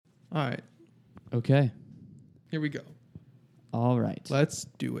All right. Okay. Here we go. All right. Let's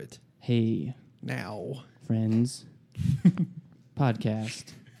do it. Hey, Now. friends.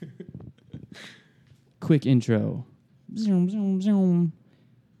 Podcast. Quick intro. Zoom, zoom, zoom.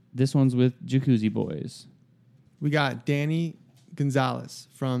 This one's with Jacuzzi Boys. We got Danny Gonzalez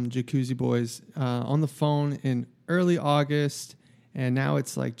from Jacuzzi Boys on the phone in early August. And now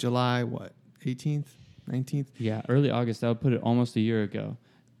it's like July, 18th, 19th? Yeah, early August. I would put it almost a year ago.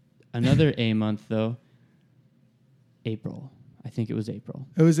 Another A month, though. April. I think it was April.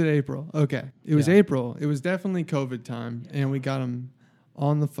 It was in April. Okay. It was Yeah. April. It was definitely COVID time. And we got him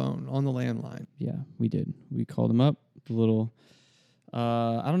on the phone, on the landline. Yeah, we did. We called him up. The little,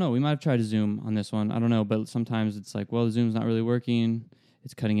 I don't know. We might have tried to Zoom on this one. I don't know. But sometimes it's like, well, the Zoom's not really working.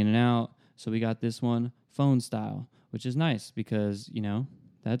 It's cutting in and out. So we got this one phone style, which is nice because,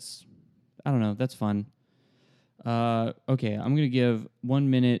 that's fun. Okay, I'm going to give 1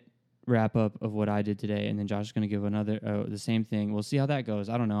 minute wrap up of what I did today, and then Josh is going to give another, the same thing. We'll see how that goes.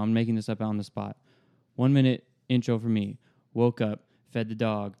 I don't know. I'm making this up on the spot. 1 minute intro for me. Woke up, fed the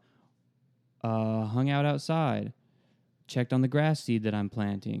dog, hung out outside, checked on the grass seed that I'm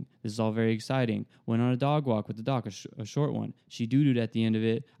planting. This is all very exciting. Went on a dog walk with the dog, a short one. She doo-dooed at the end of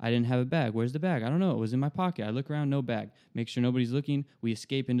it. I didn't have a bag. Where's the bag? I don't know. It was in my pocket. I look around, no bag. Make sure nobody's looking. We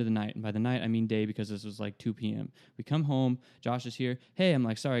escape into the night. And by the night, I mean day because this was like 2 p.m. We come home. Josh is here. Hey, I'm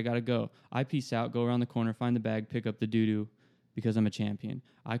like, sorry, I got to go. I peace out, go around the corner, find the bag, pick up the doo-doo because I'm a champion.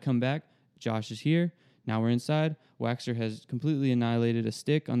 I come back. Josh is here. Now we're inside. Waxer has completely annihilated a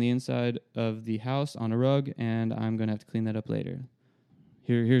stick on the inside of the house on a rug, and I'm going to have to clean that up later.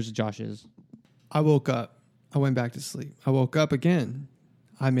 Here's Josh's. I woke up. I went back to sleep. I woke up again.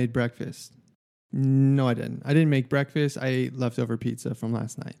 I made breakfast. No, I didn't. I didn't make breakfast. I ate leftover pizza from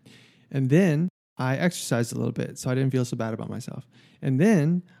last night. And then I exercised a little bit, so I didn't feel so bad about myself. And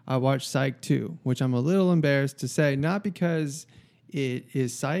then I watched Psych 2, which I'm a little embarrassed to say, not because it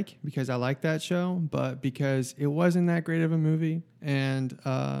is Psych, because I like that show, but because it wasn't that great of a movie. And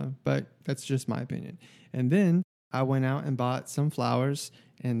but that's just my opinion. And then I went out and bought some flowers,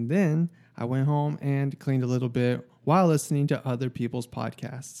 and then I went home and cleaned a little bit while listening to other people's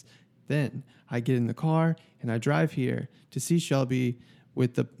podcasts. Then I get in the car and I drive here to see Shelby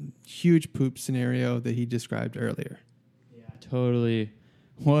with the huge poop scenario that he described earlier. Yeah, totally.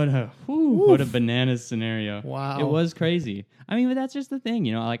 What a bananas scenario. Wow. It was crazy. I mean, but that's just the thing,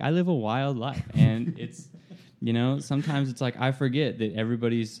 like I live a wild life, and it's, sometimes it's like I forget that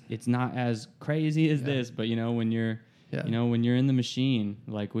it's not as crazy as this, but when you're when you're in the machine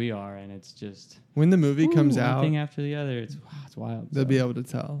like we are, and it's just when the movie comes one out, thing after the other, it's wild. They'll be able to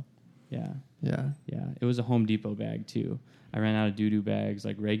tell. Yeah. Yeah. Yeah. It was a Home Depot bag too. I ran out of doo-doo bags,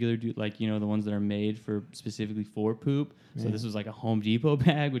 like regular the ones that are made for specifically for poop. So this was like a Home Depot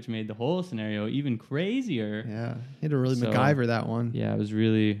bag, which made the whole scenario even crazier. Yeah. You had to really MacGyver that one. Yeah, it was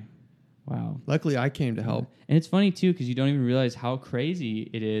really wow. Luckily, I came to help. And it's funny too, because you don't even realize how crazy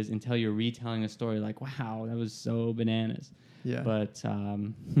it is until you're retelling a story. Like, wow, that was so bananas. Yeah. But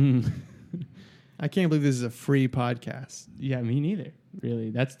I can't believe this is a free podcast. Yeah, me neither.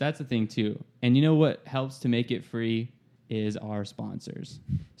 Really, that's the thing too. And you know what helps to make it free is our sponsors.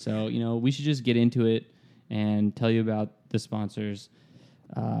 So we should just get into it and tell you about the sponsors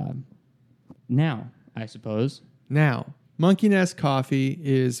now, I suppose. Now, Monkey Nest Coffee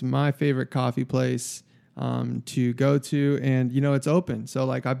is my favorite coffee place to go to, and it's open. So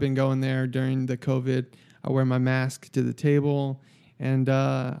like I've been going there during the COVID. I wear my mask to the table, and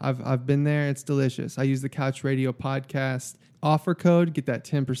I've been there. It's delicious. I use the Couch Radio podcast offer code, get that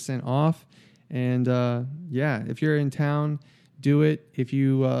 10% off. And if you're in town, do it. If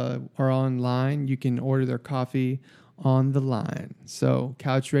you are online, you can order their coffee on the line. So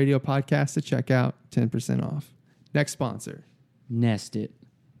Couch Radio podcast to check out, 10% off. Next sponsor. Nest It.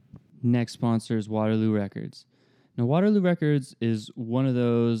 Next sponsor is Waterloo Records. Now, Waterloo Records is one of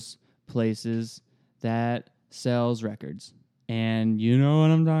those places that sells records. And you know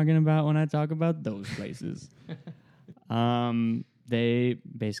what I'm talking about when I talk about those places. They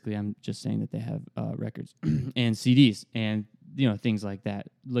basically, I'm just saying that they have records and CDs and, things like that.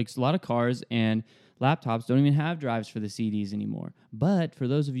 Like a lot of cars and laptops don't even have drives for the CDs anymore. But for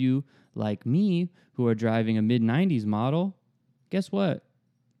those of you like me who are driving a mid-90s model, guess what?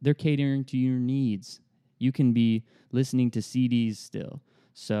 They're catering to your needs. You can be listening to CDs still.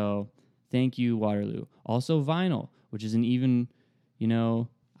 So thank you, Waterloo. Also vinyl, which is an even,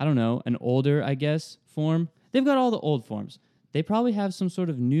 an older, I guess, form. They've got all the old forms. They probably have some sort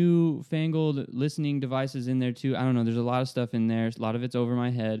of new-fangled listening devices in there, too. I don't know. There's a lot of stuff in there. A lot of it's over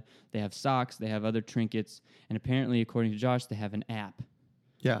my head. They have socks. They have other trinkets. And apparently, according to Josh, they have an app.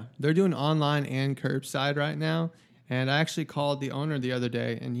 Yeah, they're doing online and curbside right now. And I actually called the owner the other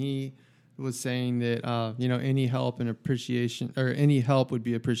day, and he was saying that any help and appreciation, or any help would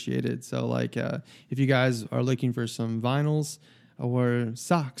be appreciated. So like if you guys are looking for some vinyls or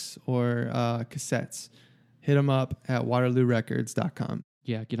socks or cassettes, hit them up at waterloorecords.com.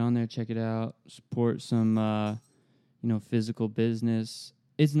 Yeah, get on there, check it out, support some physical business.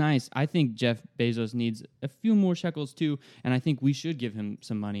 It's nice. I think Jeff Bezos needs a few more shekels too, and I think we should give him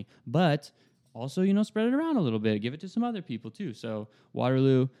some money. But also, spread it around a little bit. Give it to some other people too. So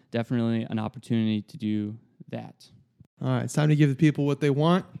Waterloo, definitely an opportunity to do that. All right, it's time to give the people what they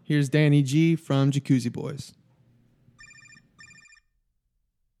want. Here's Danny G from Jacuzzi Boys.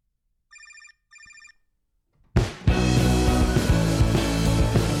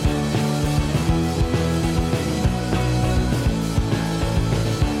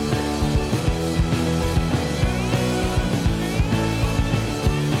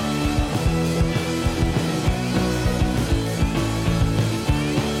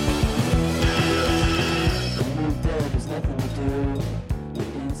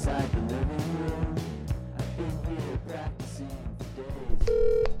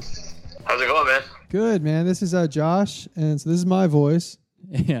 How's it going, man? Good, man. This is Josh, and so this is my voice.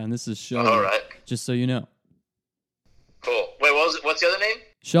 Yeah, and this is Shelby. All right. Just so you know. Cool. Wait, what's the other name?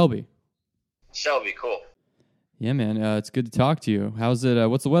 Shelby. Shelby. Cool. Yeah, man. It's good to talk to you. How's it?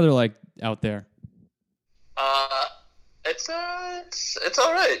 What's the weather like out there? It's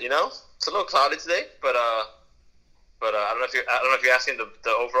all right. It's a little cloudy today, but I don't know if you're asking the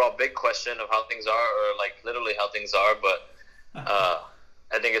overall big question of how things are, or like literally how things are, but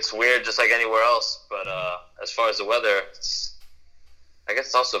I think it's weird just like anywhere else. But as far as the weather, I guess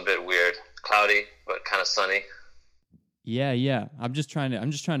it's also a bit weird, cloudy but kind of sunny. Yeah. I'm just trying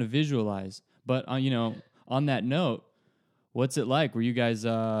to visualize. But on that note, what's it like? Were you guys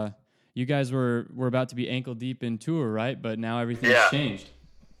were about to be ankle deep in tour, right? But now everything's changed.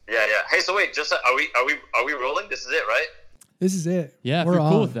 Yeah. Hey, so wait, just are we rolling? This is it, right? This is it. Yeah, if you're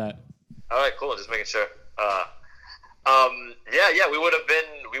cool with that. All right, cool. Just making sure. Yeah. We would have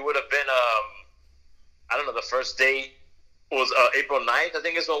been. I don't know. The first date was April 9th, I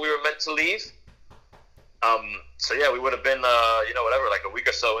think, is when we were meant to leave. So yeah, we would have been, whatever, like a week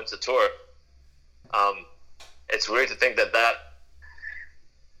or so into tour. It's weird to think that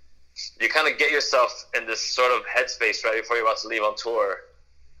you kind of get yourself in this sort of headspace right before you're about to leave on tour,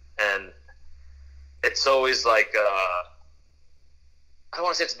 and it's always like. I don't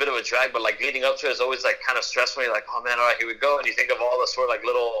want to say it's a bit of a drag, but like leading up to it is always like kind of stressful. You're like, oh man, all right, here we go. And you think of all the sort of like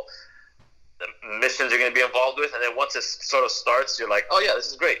little missions you're going to be involved with. And then once it sort of starts, you're like, oh yeah, this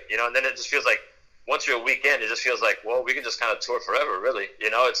is great. And then it just feels like once you're a week in, it just feels like, well, we can just kind of tour forever, really.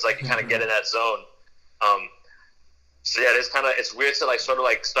 It's like you kind of get in that zone. So yeah, it's weird to like sort of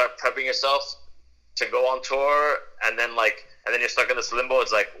like start prepping yourself to go on tour. And then you're stuck in this limbo.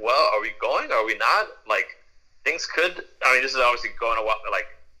 It's like, well, are we going? Are we not? Like, things could. I mean, this is obviously going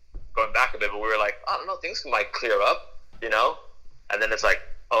back a bit, but we were like, I don't know, things might clear up, And then it's like,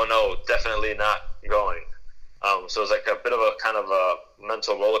 oh no, definitely not going. So it's like a bit of a kind of a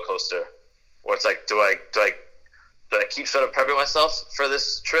mental roller coaster, where it's like, do I keep sort of prepping myself for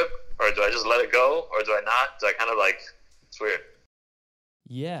this trip, or do I just let it go, or do I not? Do I kind of like? It's weird.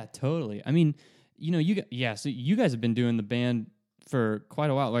 Yeah, totally. I mean, so you guys have been doing the band for quite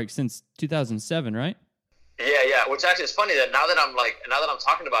a while, like since 2007, right? Yeah. Which actually is funny that now that I'm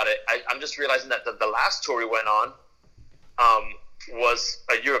talking about it, I'm just realizing that the last tour we went on was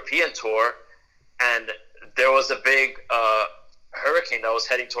a European tour, and there was a big hurricane that was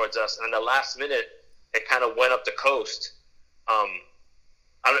heading towards us, and in the last minute, it kind of went up the coast.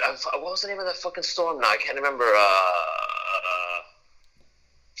 What was the name of that fucking storm now? I can't remember.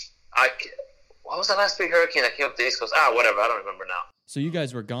 What was that last big hurricane that came up the East Coast? Whatever. I don't remember now. So you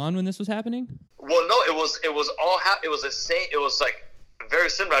guys were gone when this was happening? Well, no, it was the same. It was like very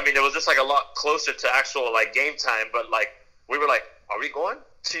similar. I mean, it was just like a lot closer to actual like game time. But like we were like, are we going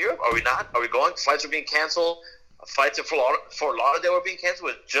to Europe? Are we not? Are we going? Flights were being canceled. Flights to Fort Lauderdale were being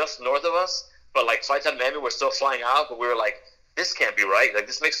canceled, was just north of us. But like flights out of Miami were still flying out. But we were like, this can't be right. Like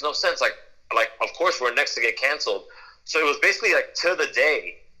this makes no sense. Like of course we're next to get canceled. So it was basically like to the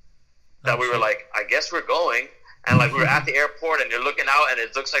day that we were like, I guess we're going. And like we were at the airport, and you're looking out, and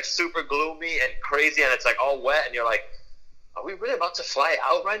it looks like super gloomy and crazy, and it's like all wet, and you're like, are we really about to fly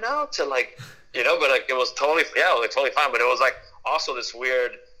out right now? To like, but like it was totally fine. But it was like also this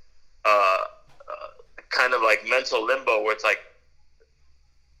weird kind of like mental limbo where it's like,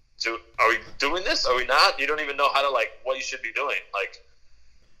 are we doing this? Are we not? You don't even know how to like what you should be doing. Like,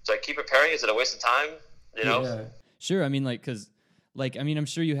 so I keep preparing. Is it a waste of time? Yeah. Sure. I mean, like, because like, I mean, I'm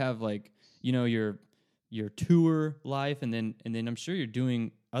sure you have like, you know, your tour life, and then I'm sure you're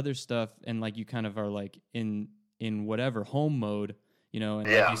doing other stuff, and like you kind of are like in whatever home mode, you know,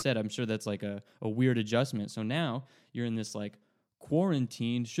 and like you said, I'm sure that's like a weird adjustment. So now you're in this like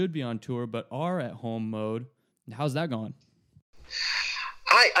quarantine, should be on tour, but are at home mode. How's that going?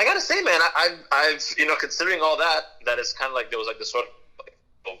 I gotta say, man, I've you know, considering all that is kind of like there was like this sort of like,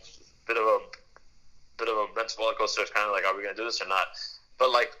 bit of a mental roller coaster. It's kind of like, are we gonna do this or not?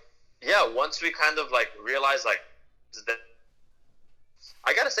 But like, yeah, once we kind of like realized like that,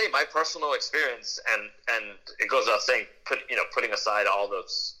 I gotta say, my personal experience, and it goes without saying, putting aside all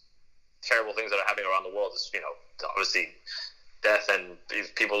those terrible things that are happening around the world, is, you know, obviously death and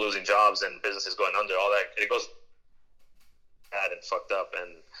people losing jobs and businesses going under, all that, it goes bad and fucked up,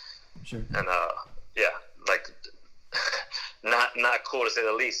 and sure, and yeah, like not cool to say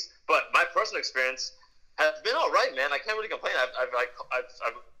the least. But my personal experience has been all right, man. I can't really complain.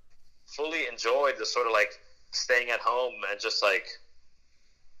 I've fully enjoyed the sort of like staying at home and just like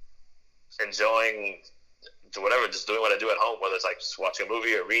enjoying whatever, just doing what I do at home, whether it's like just watching a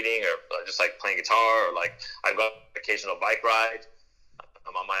movie or reading or just like playing guitar, or like I've got an occasional bike ride.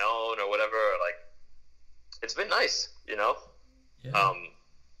 I'm on my own or whatever. Like, it's been nice, you know. Yeah.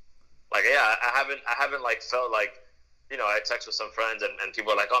 Like, yeah, I haven't like felt like, you know, I text with some friends and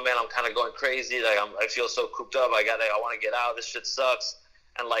people are like, oh man, I'm kind of going crazy. Like, I feel so cooped up. I want to get out. This shit sucks.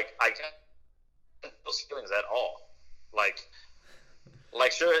 And like, I can't get those feelings at all. Like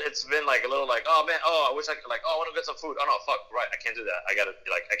sure, it's been like a little like, oh man, oh, I wish I could, like, oh, I want to get some food. Oh no, fuck, right, I can't do that. I gotta,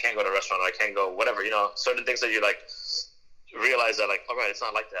 like, I can't go to a restaurant, or I can't go whatever, you know, certain things that you like realize that like, all right, it's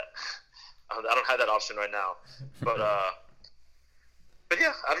not like that. I don't have that option right now. But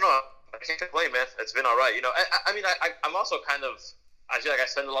yeah, I don't know. I can't complain, man. It's been all right. You know, I mean, I'm also kind of, I feel like I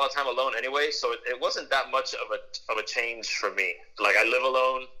spend a lot of time alone anyway, so it wasn't that much of a change for me. Like, I live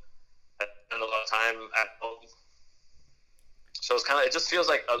alone. I spend a lot of time at home. So it's kind of, it just feels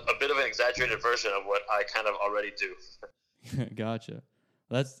like a bit of an exaggerated version of what I kind of already do. Gotcha.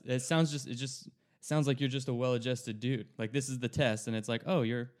 It sounds like you're just a well-adjusted dude. Like, this is the test, and it's like, oh,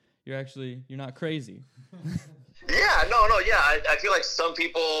 you're not crazy. Yeah, yeah. I feel like some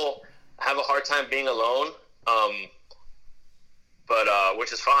people have a hard time being alone, but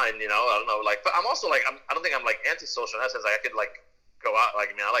which is fine, you know. I don't know, like, but I'm also like, I don't think I'm like antisocial in that sense. Like, I could like go out.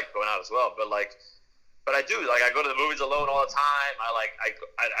 Like, I mean, I like going out as well, but I do, like, I go to the movies alone all the time.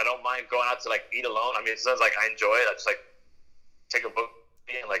 I don't mind going out to like eat alone. I mean, it sounds like I enjoy it. I just like take a book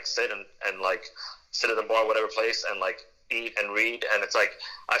and like sit and like sit at the bar, whatever place, and like eat and read. And it's like,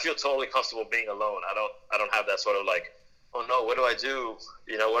 I feel totally comfortable being alone. I don't have that sort of like, oh no, what do I do?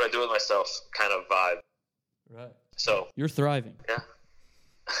 You know, what do I do with myself kind of vibe. Right. So you're thriving. Yeah.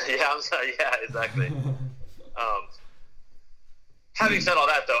 Yeah, I'm sorry. Yeah, exactly. Having said all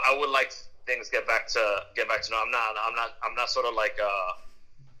that, though, I would like things get back to no. I'm not sort of like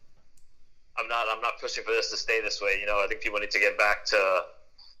I'm not pushing for this to stay this way. You know, I think people need to get back to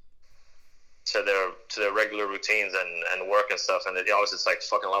their regular routines and work and stuff. And obviously it's like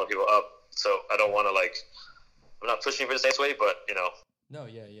fucking a lot of people up. So I don't want to like. I'm not pushing for the same way, but you know. No,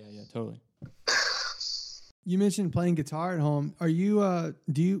 yeah, totally. You mentioned playing guitar at home. Are you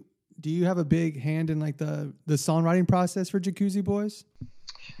do you have a big hand in like the songwriting process for Jacuzzi Boys?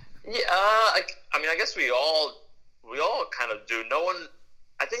 Yeah, I mean, I guess we all kind of do. No one,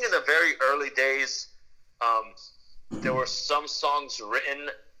 I think in the very early days, there were some songs written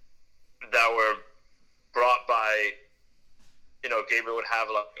that were brought by, you know, Gabriel would have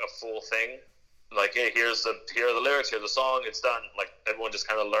like a full thing, like, hey, here are the lyrics, here's the song, it's done. Like, everyone just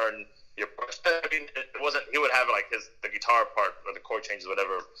kind of learned your part. I mean, it wasn't, he would have like the guitar part or the chord changes,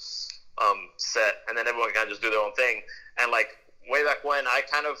 whatever, set, and then everyone kind of just do their own thing. And like, way back when, I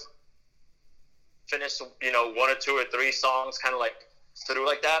kind of finished, you know, 1 or 2 or 3 songs kind of like through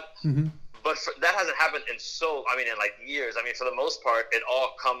like that. Mm-hmm. But that hasn't happened in like years. I mean, for the most part, it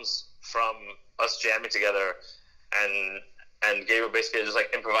all comes from us jamming together and Gabriel basically just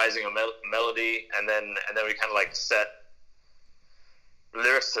like improvising a melody, and then we kind of like set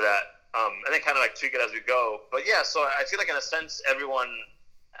lyrics to that, and then kind of like tweak it as we go. But yeah, so I feel like in a sense, everyone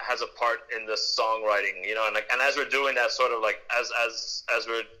has a part in the songwriting, you know, and as we're doing that, sort of like as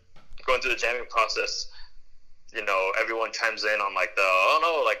we're going through the jamming process, you know, everyone chimes in on like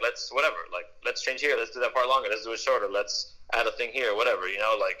let's change here, let's do that part longer, let's do it shorter, let's add a thing here, whatever, you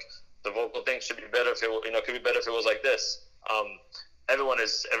know, like the vocal thing should be better if it, you know, could be better if it was like this. Everyone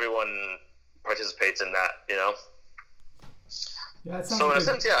participates in that, you know. Yeah, so in a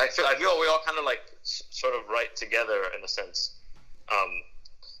sense, yeah, I feel we all kind of like sort of write together in a sense.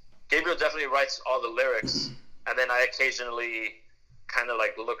 Gabriel definitely writes all the lyrics, and then I occasionally kind of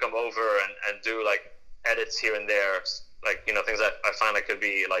like look them over and do like edits here and there, like, you know, things that I find like could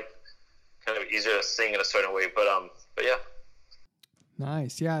be like kind of easier to sing in a certain way. But yeah.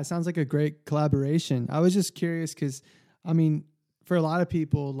 Nice. Yeah, it sounds like a great collaboration. I was just curious because, I mean, for a lot of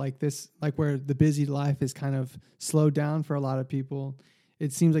people like this, like where the busy life is kind of slowed down for a lot of people,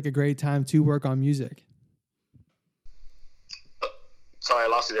 it seems like a great time to work on music. Sorry, I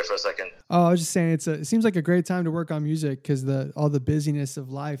lost you there for a second. Oh, I was just saying it seems like a great time to work on music because all the busyness of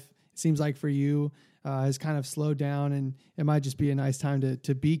life, it seems like for you, has kind of slowed down, and it might just be a nice time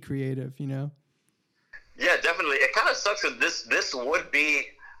to be creative, you know? Yeah, definitely. It kind of sucks because this would be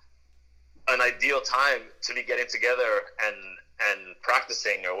an ideal time to be getting together and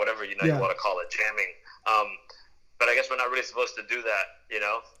practicing or whatever, you know, you want to call it, jamming. But I guess we're not really supposed to do that, you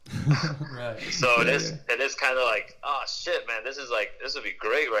know? Right. So it is kind of like, oh shit, man, this would be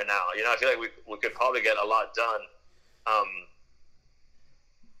great right now. You know, I feel like we could probably get a lot done.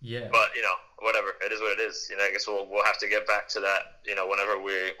 Yeah. But, you know, whatever. It is what it is. You know, I guess we'll have to get back to that, you know, whenever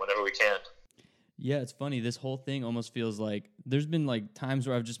we can. Yeah, it's funny. This whole thing almost feels like there's been like times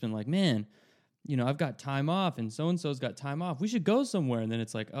where I've just been like, man, you know, I've got time off and so-and-so's got time off. We should go somewhere. And then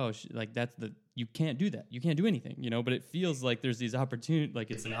it's like, oh, like you can't do that. You can't do anything, you know, but it feels like there's these opportunities, like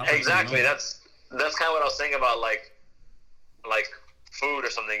it's an opportunity. Exactly. That's kind of what I was saying about like food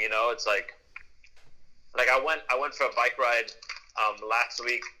or something, you know, it's like I went for a bike ride, last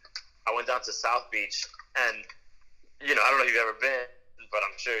week. I went down to South Beach and, you know, I don't know if you've ever been, but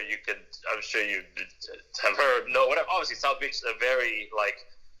I'm sure you have heard, whatever. Obviously South Beach is a very like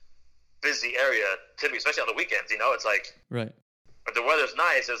busy area, typically, especially on the weekends, you know, it's like, right. But the weather's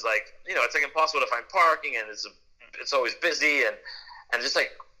nice. It's like, you know, it's like impossible to find parking, and it's always busy, and just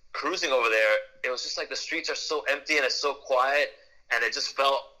like cruising over there, it was just like the streets are so empty and it's so quiet, and it just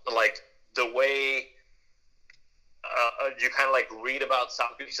felt like the way you kind of like read about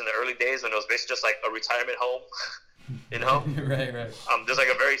South Beach in the early days when it was basically just like a retirement home, you know? Right. There's like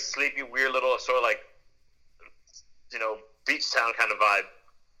a very sleepy, weird little sort of like, you know, beach town kind of vibe.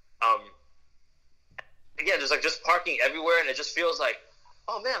 Again, just parking everywhere, and it just feels like,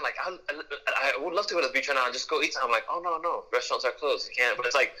 oh man, like I would love to go to the beach right now and just go eat. I'm like, oh no, restaurants are closed, you can't. But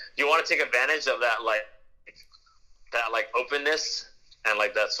it's like you want to take advantage of that like openness and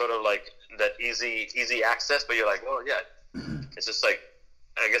like that sort of like that easy access. But you're like, oh yeah, it's just like,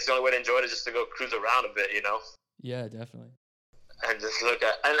 I guess the only way to enjoy it is just to go cruise around a bit, you know? Yeah, definitely. And just look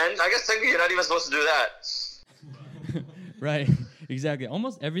at, and I guess technically you're not even supposed to do that. Right. Exactly.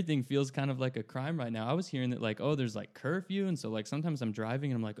 Almost everything feels kind of like a crime right now. I was hearing that like, oh, there's like curfew. And so like sometimes I'm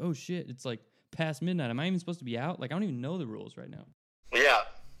driving and I'm like, oh shit, it's like past midnight. Am I even supposed to be out? Like, I don't even know the rules right now. Yeah.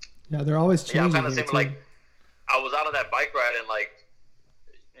 Yeah, they're always changing. Yeah, I'm kind of saying like, I was out on that bike ride and like,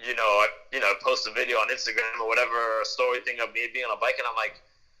 I post a video on Instagram or whatever, a story thing of me being on a bike, and I'm like,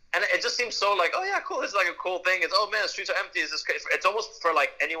 and it just seems so like, oh yeah, cool. This is like a cool thing. It's, oh man, the streets are empty. It's just crazy. It's almost for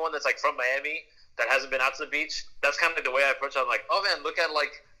like anyone that's like from Miami that hasn't been out to the beach. That's kind of like the way I approach it. I'm like, oh man, look at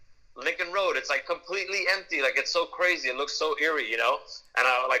like Lincoln Road. It's like completely empty. Like it's so crazy. It looks so eerie, you know? And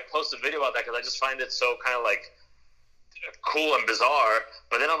I like post a video about that because I just find it so kind of like cool and bizarre.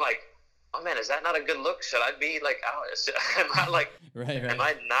 But then I'm like, oh man, is that not a good look? Should I be like out? Am I like, right. Am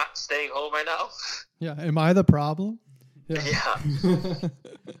I not staying home right now? Yeah. Am I the problem? Yeah.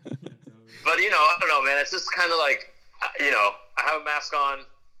 But, I don't know, man. It's just kind of like, I have a mask on.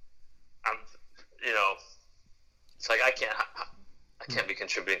 I'm, it's like I can't be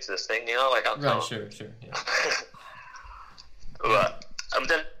contributing to this thing, like I'm right, sure, yeah. But I'm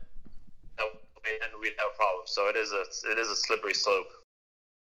then, and we'd have a problem. So it is a slippery slope.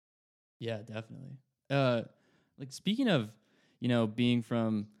 Yeah, definitely. Like speaking of, being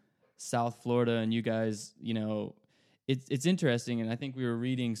from South Florida and you guys, it's interesting, and I think we were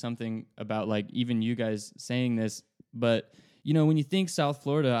reading something about like even you guys saying this, but when you think South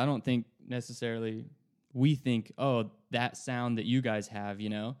Florida, I don't think necessarily we think, oh, that sound that you guys have,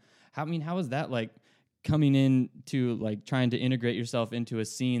 how is that like coming in to like trying to integrate yourself into a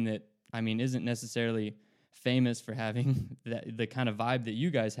scene that isn't necessarily famous for having the kind of vibe that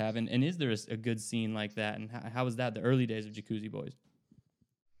you guys have, and is there a good scene like that, and how was that the early days of Jacuzzi Boys?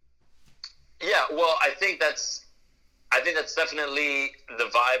 Yeah, well, I think that's definitely the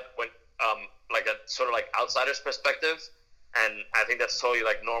vibe when like a sort of like outsider's perspective, and I think that's totally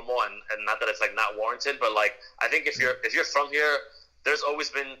like normal, and not that it's like not warranted, but like I think if you're from here, there's always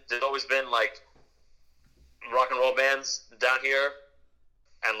been like rock and roll bands down here,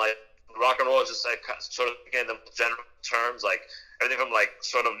 and like rock and roll is just like sort of, again, the general terms, like everything from like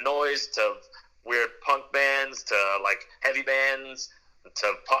sort of noise to weird punk bands to like heavy bands,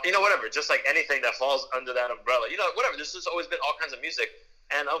 whatever, just like anything that falls under that umbrella, whatever. There's just always been all kinds of music,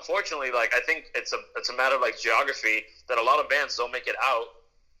 and unfortunately, like, I think it's a matter of like geography that a lot of bands don't make it out,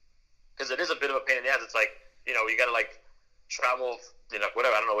 because it is a bit of a pain in the ass. It's like, you got to like travel,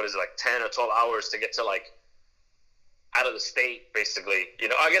 whatever, I don't know, what is it, like 10 or 12 hours to get to like out of the state, basically.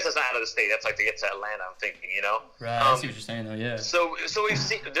 I guess that's not out of the state. That's like to get to Atlanta, I'm thinking, Right, I see what you're saying, though, yeah. So we've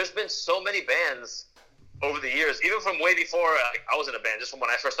seen, there's been so many bands over the years, even from way before I was in a band, just from when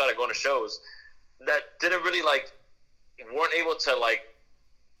I first started going to shows, that didn't really, like, weren't able to, like,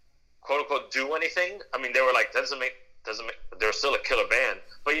 quote unquote, do anything. I mean, they were like, doesn't make, they were still a killer band,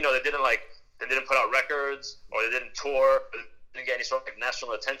 but they didn't put out records, or they didn't tour, or they didn't get any sort of like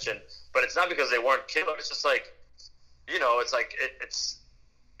national attention. But it's not because they weren't killer. It's just like, it's like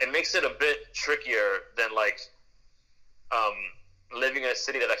it makes it a bit trickier than like living in a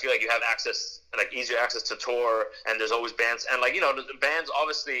city that I feel like you have access, like easier access to tour, and there's always bands, and like the bands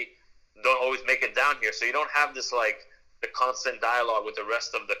obviously don't always make it down here, so you don't have this like the constant dialogue with the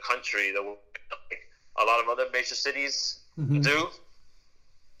rest of the country that like a lot of other major cities do.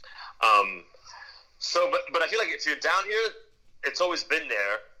 But I feel like if you're down here, it's always been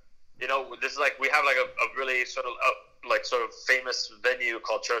there. This is like, we have like a really sort of famous venue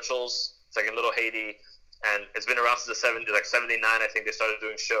called Churchill's. It's like in Little Haiti, and it's been around since the 70s, like 79, I think they started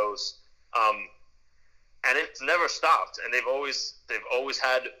doing shows. And it's never stopped, and they've always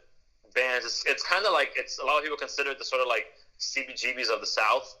had bands. It's kind of like, a lot of people consider it the sort of like CBGBs of the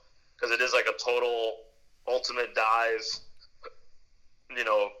South, because it is like a total ultimate dive,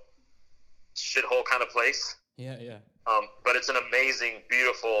 shithole kind of place. Yeah. But it's an amazing,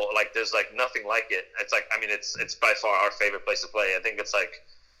 beautiful, like, there's like nothing like it. It's like, I mean, it's by far our favorite place to play. I think it's like,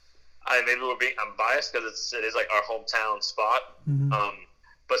 I'm biased because it is like our hometown spot.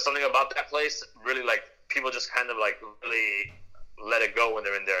 But something about that place really, like, people just kind of like really let it go when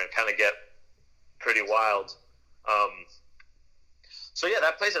they're in there and kind of get pretty wild. So yeah,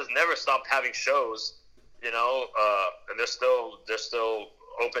 that place has never stopped having shows, and they're still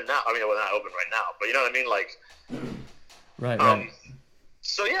open now. I mean, well, not open right now, but you know what I mean? Like, right.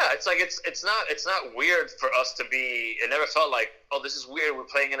 So yeah, it's like, it's not weird for us to be, it never felt like, oh, this is weird, we're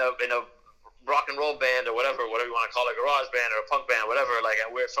playing in a rock and roll band or whatever you want to call it, a garage band or a punk band, whatever, like,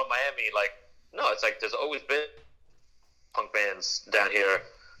 and we're from Miami. Like, no, it's like, there's always been punk bands down here,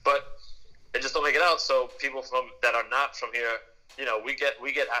 but they just don't make it out. So people that are not from here, we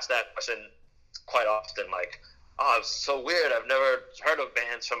get asked that question quite often, like, oh, it's so weird, I've never heard of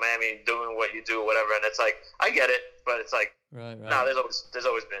bands from Miami doing what you do, whatever. And it's like, I get it, but it's like, right. No, there's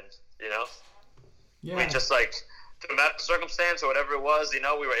always been, Yeah. We just, like, through that circumstance or whatever it was, we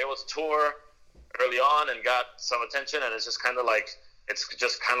were able to tour early on and got some attention, and it's just kind of like,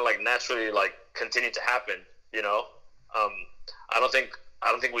 naturally, like, continued to happen, I don't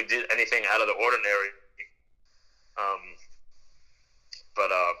think we did anything out of the ordinary.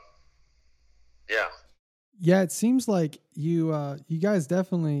 Yeah. Yeah, it seems like you guys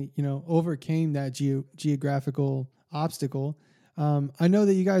definitely, overcame that geographical obstacle. I know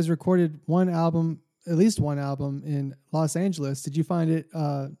that you guys recorded at least one album in Los Angeles. Did you find it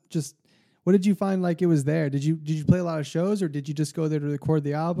what did you find like it was there? Did you play a lot of shows, or did you just go there to record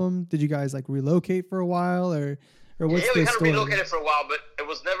the album? Did you guys like relocate for a while, or what's we the kind story? of relocated for a while, but it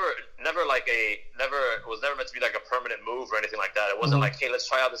was never meant to be like a permanent move or anything like that. It wasn't like, hey, let's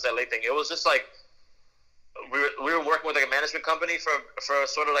try out this LA thing. It was just like, we were working with like a management company for a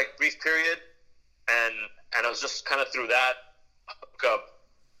sort of like brief period, and it was just kind of through that hookup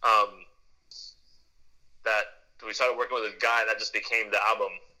that we started working with a guy that just became the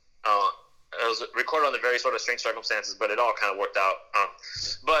album. It was recorded under very sort of strange circumstances, but it all kind of worked out.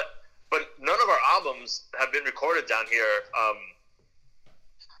 But none of our albums have been recorded down here.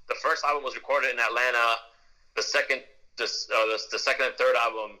 The first album was recorded in Atlanta. The second and third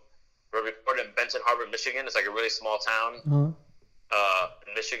album were recorded in Benton Harbor, Michigan. It's like a really small town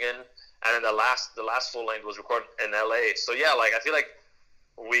in Michigan. And then the last full length was recorded in LA. So yeah, like, I feel like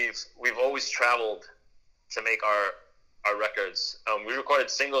we've always traveled to make our records. We recorded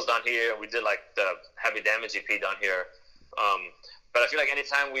singles down here, and we did like the Heavy Damage EP down here. But I feel like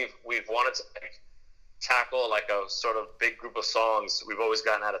anytime we've wanted to like tackle like a sort of big group of songs, we've always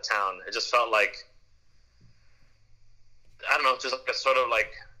gotten out of town. It just felt like, I don't know, just like a sort of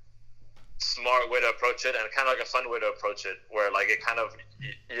like smart way to approach it, and kind of like a fun way to approach it, where like it kind of,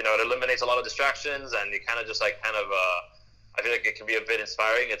 it eliminates a lot of distractions, and you kind of just like I feel like it can be a bit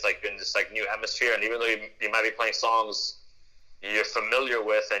inspiring. It's like in this like new atmosphere, and even though you might be playing songs you're familiar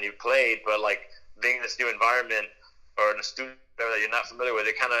with and you played, but like being in this new environment or in a studio that you're not familiar with,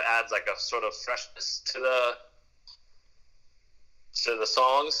 it kind of adds like a sort of freshness to to the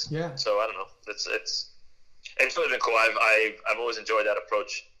songs. Yeah. So I don't know. It's really been cool. I've always enjoyed that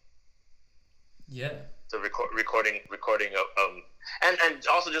approach. Yeah. The recording and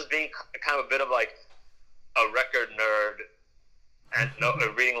also just being kind of a bit of like a record nerd and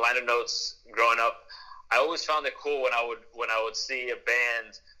reading liner notes growing up. I always found it cool when I would see a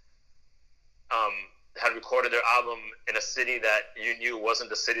band had recorded their album in a city that you knew wasn't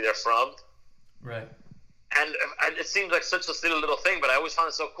the city they're from. Right. And it seems like such a silly little thing, but I always found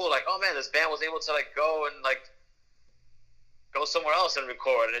it so cool. Like, oh man, this band was able to like go and like go somewhere else and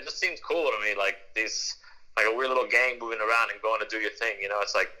record, and it just seems cool to me. Like these, like a weird little gang moving around and going to do your thing. You know,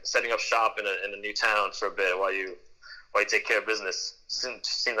 it's like setting up shop in a new town for a bit while you take care of business.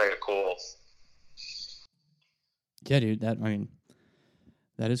 Seems like a cool. Yeah, dude. That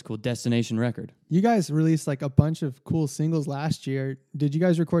is cool. Destination record. You guys released like a bunch of cool singles last year. Did you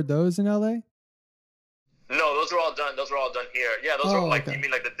guys record those in LA? No, those were all done. Those were all done here. Yeah, those are like, okay. You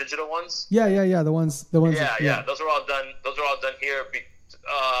mean like the digital ones? Yeah. The ones. Yeah. Those are all done. Those are all done here.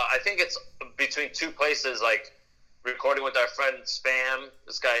 I think it's between two places. Like recording with our friend Spam.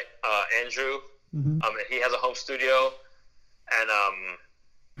 This guy Andrew. Mm-hmm. He has a home studio, and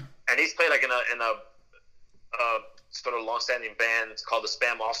he's played like in a sort of long-standing band called the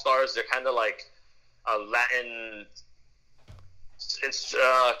Spam All Stars. They're kind of like a Latin. It's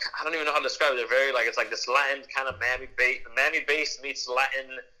I don't even know how to describe it. They're very like, it's like this Latin kind of Miami bass meets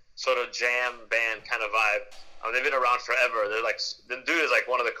Latin sort of jam band kind of vibe. They've been around forever. They're like, the dude is like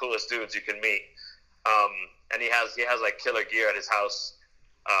one of the coolest dudes you can meet. And he has like killer gear at his house.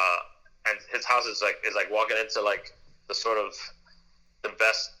 And his house is like walking into like the sort of the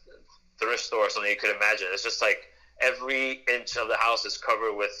best thrift store or something you could imagine. It's just like every inch of the house is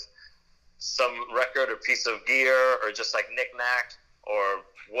covered with some record or piece of gear or just like knick-knack or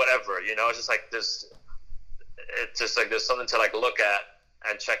whatever, you know. It's just like there's something to like look at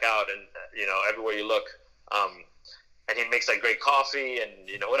and check out, and you know, everywhere you look. And he makes like great coffee and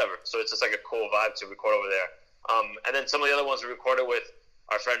you know, whatever. So it's just like a cool vibe to record over there. And then some of the other ones we recorded with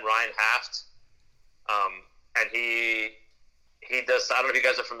our friend Ryan Haft, and he does. I don't know if you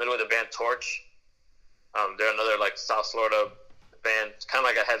guys are familiar with the band Torch. They're another like South Florida band, kind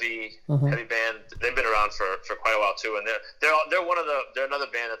of like a heavy band. They've been around for quite a while too, and they're another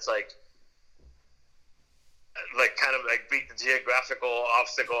band that's like kind of like beat the geographical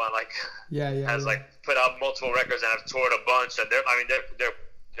obstacle and like has like put out multiple records and have toured a bunch, and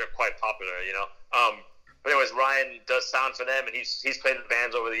they're quite popular, you know. But anyways, Ryan does sound for them, and he's played in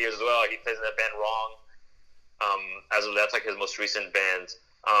bands over the years as well. He plays in that band Wrong, that's like his most recent band.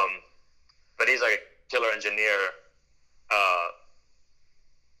 But he's like a killer engineer.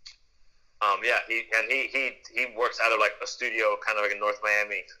 He works out of like a studio kind of like in North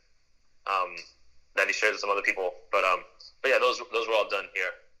Miami, that he shares with some other people. But yeah, those were all done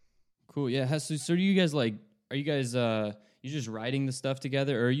here. Cool. Yeah. So do you guys like? Are you guys you just writing the stuff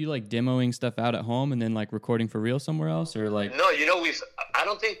together, or are you like demoing stuff out at home and then like recording for real somewhere else, or like? No, you know, I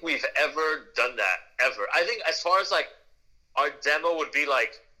don't think we've ever done that ever. I think as far as like our demo would be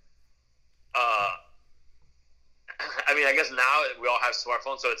like, I mean, I guess now we all have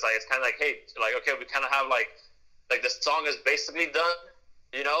smartphones, so it's kind of like, hey, like, okay, we kind of have like the song is basically done,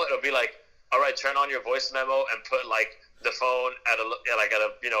 you know. It'll be like, all right, turn on your voice memo and put like the phone at a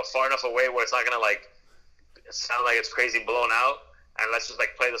you know, far enough away where it's not gonna like sound like it's crazy blown out, and let's just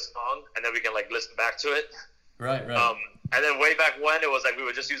like play the song, and then we can like listen back to it. Right. And then way back when, it was like we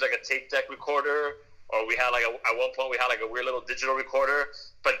would just use like a tape deck recorder, or we had like at one point we had like a weird little digital recorder.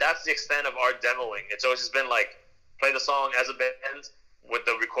 But that's the extent of our demoing. It's always just been like play the song as a band with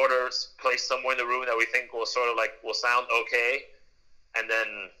the recorder placed somewhere in the room that we think will sort of like will sound okay, and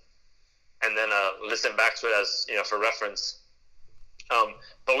then listen back to it as, you know, for reference.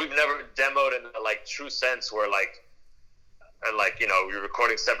 But we've never demoed in a like true sense where like you know, we're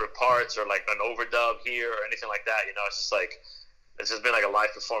recording separate parts or like an overdub here or anything like that. You know, it's just been like a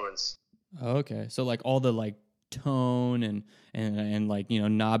live performance. Okay, so like all the like tone and like, you know,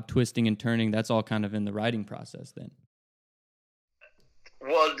 knob twisting and turning, that's all kind of in the writing process then.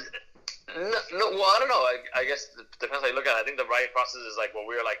 Well, no, well, I don't know. I guess it depends how you look at it. I think the writing process is like when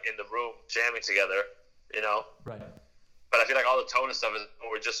we were like in the room jamming together, you know. Right. But I feel like all the tone and stuff is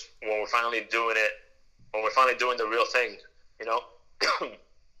when we're finally doing it, when we're finally doing the real thing, you know.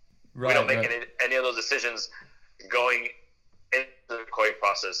 Right. We don't make any of those decisions going into the recording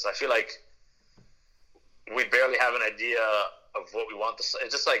process. I feel like we barely have an idea of what we want. It's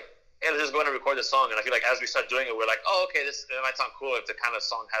just like, hey, let's just go in and record the song. And I feel like as we start doing it, we're like, oh, okay, it might sound cool if the kind of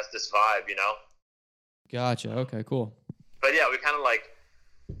song has this vibe, you know? Gotcha. Okay, cool. But yeah, we kind of like,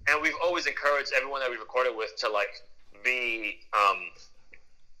 and we've always encouraged everyone that we've recorded with to like be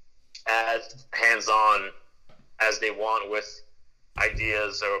as hands-on as they want with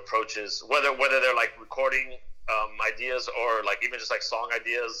ideas or approaches, whether they're like recording ideas or like even just like song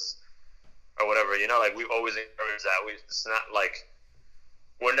ideas or whatever, you know, like we've always encouraged that. It's not like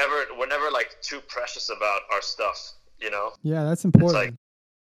we're never like too precious about our stuff, you know. Yeah, that's important. It's like,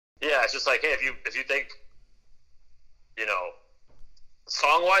 yeah, it's just like, hey, if you think, you know,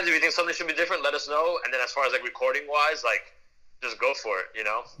 song wise, if you think something should be different, let us know. And then as far as like recording wise, like just go for it, you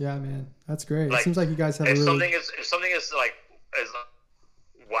know. Yeah, man, that's great. Like, it seems like you guys have if a really... something is like is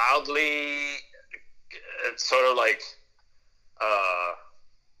wildly, it's sort of like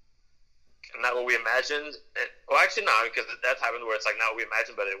not what we imagined. Well, actually, no, because that's happened where it's like not what we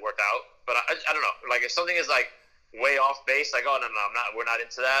imagined, but it worked out. But I don't know. Like if something is like way off base, like, oh no, we're not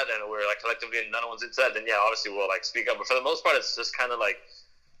into that, and we're like collectively none of one's into that, then yeah, obviously we'll like speak up. But for the most part, it's just kind of like,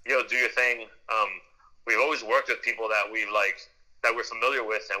 yo, do your thing. We've always worked with people that we're familiar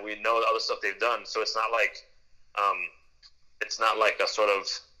with, and we know the other stuff they've done. So it's not like a sort of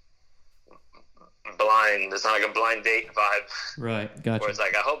blind. It's not like a blind date vibe. Right. Gotcha. Where it's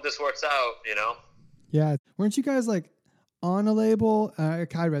like, I hope this works out, you know? Yeah. Weren't you guys like on a label? I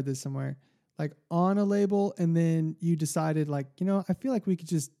read this somewhere. Like on a label, and then you decided like, you know, I feel like we could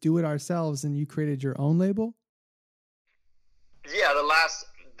just do it ourselves, and you created your own label? Yeah,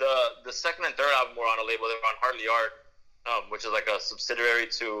 the second and third album were on a label. They were on Hardly Art, which is like a subsidiary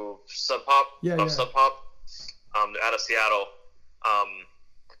to Sub Pop. Sub Pop, out of Seattle.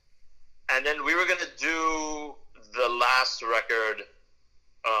 And then we were gonna do the last record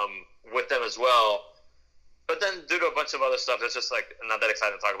with them as well. But then due to a bunch of other stuff, it's just like not that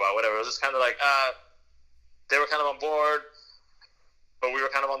exciting to talk about. Whatever. It was just kind of like they were kind of on board, but we were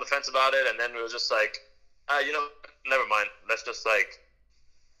kind of on the fence about it. And then we were just like, you know, never mind. Let's just like,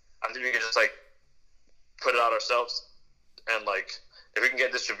 I think we can just like put it out ourselves, and like if we can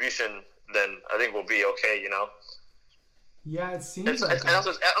get distribution, then I think we'll be okay. You know. Yeah, it seems and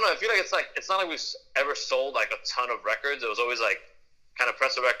also, I don't know. I feel like it's not like we've ever sold like a ton of records. It was always like, kind of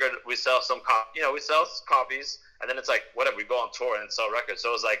press a record, we sell some we sell copies, and then it's like whatever, we go on tour and sell records. So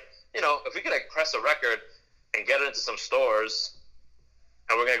it was like, you know, if we could like press a record and get it into some stores,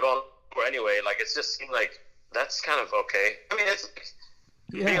 and we're gonna go on tour anyway, like it just seemed like that's kind of okay. I mean, it's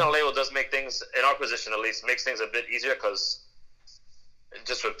being on a label does make things, in our position at least, makes things a bit easier because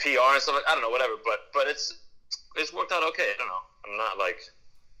just with PR and stuff, like, I don't know, whatever. But it's worked out okay. I don't know. I'm not like.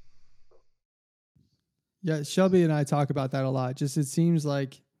 Yeah, Shelby and I talk about that a lot. Just it seems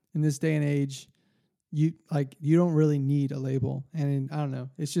like in this day and age, you don't really need a label, and I don't know.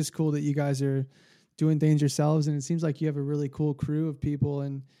 It's just cool that you guys are doing things yourselves, and it seems like you have a really cool crew of people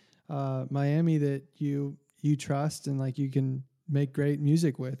in Miami that you trust and like you can make great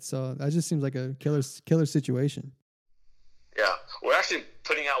music with. So that just seems like a killer situation. Yeah, we're actually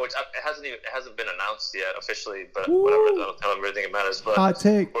putting out, which it hasn't been announced yet officially, but whatever. I don't really think it matters. But hot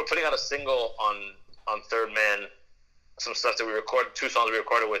take. We're putting out a single on Third Man, some stuff that we recorded, 2 songs we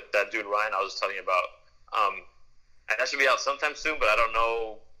recorded with that dude Ryan I was telling you about. And that should be out sometime soon, but I don't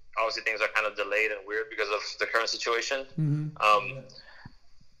know. Obviously, things are kind of delayed and weird because of the current situation. Mm-hmm.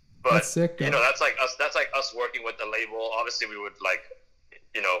 But that's sick, you know, that's like us working with the label. Obviously, we would like,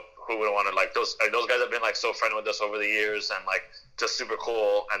 you know, who would want to like those guys have been like so friendly with us over the years and like just super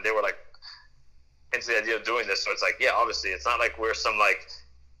cool, and they were like into the idea of doing this. So it's like, yeah, obviously, it's not like we're some like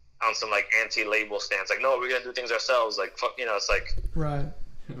on some like anti-label stance, like no, we're gonna do things ourselves, like fuck, you know, it's like right,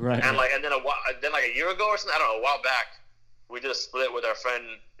 and like and then like a year ago or something, I don't know, a while back, we did a split with our friend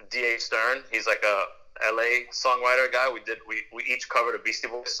D.A. Stern. He's like a LA songwriter guy. We each covered a Beastie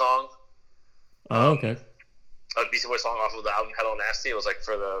Boys song. Oh, okay. A Beastie Boys song off of the album Hello Nasty. It was like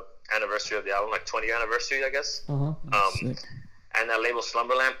for the anniversary of the album, like 20-year anniversary, I guess. And that label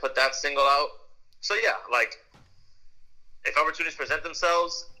Slumberland put that single out. So yeah, like if opportunities present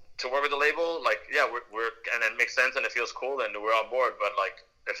themselves to work with the label, like yeah, we're and it makes sense and it feels cool, then we're on board. But like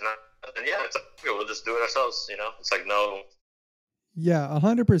if not, then yeah, it's like, we'll just do it ourselves. You know, it's like no. Yeah,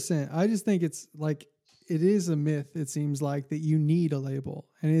 100%. I just think it's like it is a myth. It seems like that you need a label,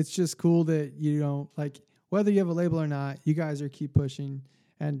 and it's just cool that you don't like whether you have a label or not. You guys are keep pushing,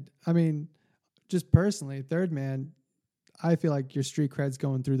 and I mean, just personally, Third Man, I feel like your street cred's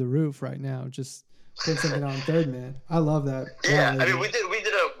going through the roof right now. Just put something on Third Man. I love that. Yeah, I mean, we did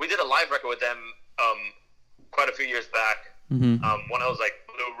a live record with them quite a few years back. Mm-hmm. One of those like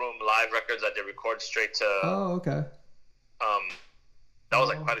Blue Room live records that they record straight to. Oh, okay. That was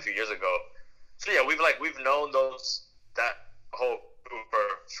like quite a few years ago. So yeah, we've known that whole group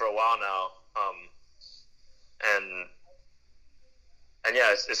for a while now. And and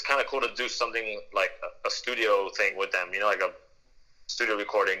yeah, it's kind of cool to do something like a studio thing with them, like a studio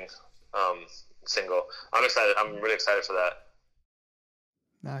recording single. I'm excited. I'm really excited for that.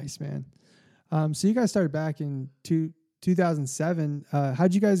 Nice, man. So you guys started back in 2007.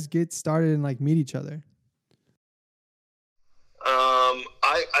 How'd you guys get started and like meet each other?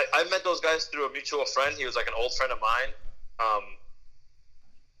 I met those guys through a mutual friend. He was like an old friend of mine.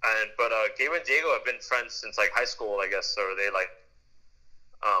 But Gabe and Diego have been friends since like high school, I guess, or they like,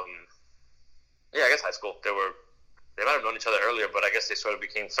 I guess high school. They might have known each other earlier, but I guess they sort of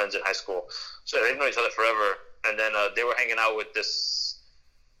became friends in high school. So they've known each other forever. And then they were hanging out with this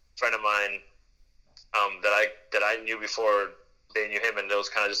friend of mine that I knew before they knew him, and it was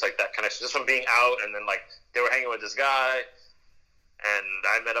kind of just like that connection, just from being out, and then like they were hanging with this guy. And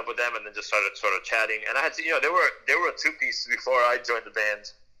I met up with them, and then just started sort of chatting. And I had to, they were a two-piece before I joined the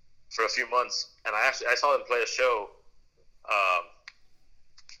band for a few months. And I saw them play a show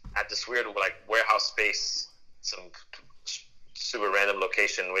at this weird like warehouse space, some super random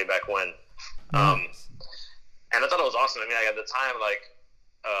location way back when. Nice. And I thought it was awesome. I mean, like, at the time, like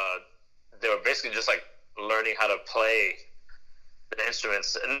they were basically just like learning how to play the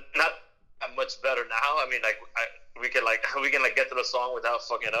instruments, and not that much better now. I mean, like we can get through the song without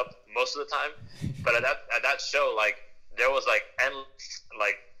fucking it up most of the time. But at that show, like there was like endless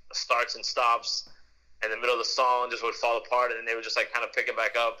like starts and stops, and the middle of the song just would fall apart, and then they would just like kind of pick it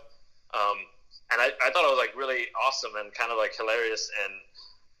back up. And I thought it was like really awesome and kind of like hilarious, and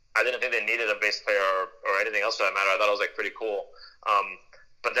I didn't think they needed a bass player or anything else for that matter. I thought it was like pretty cool.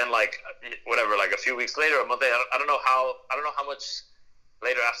 But then like whatever, like a few weeks later, a month later, I don't know how much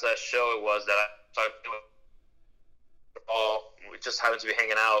later after that show it was that I started doing. We just happened to be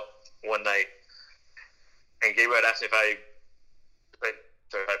hanging out one night, and Gabriel had asked me if I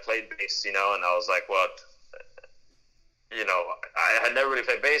played bass, and I was like, well, I had never really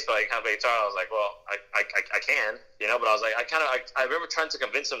played bass, but I kind of play guitar. I was like, well, I can, but I was like, I remember trying to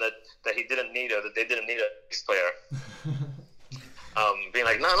convince him that he didn't need that they didn't need a bass player. Being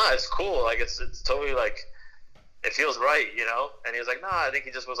like, no, it's cool. Like, it's totally like, it feels right, And he was like, no, I think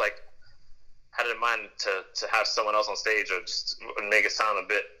he just was like, had it in mind to have someone else on stage or just make it sound a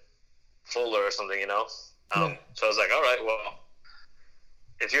bit fuller or something, Yeah. So I was like, all right, well,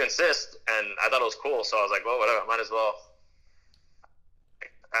 if you insist. And I thought it was cool, so I was like, well, whatever, I might as well.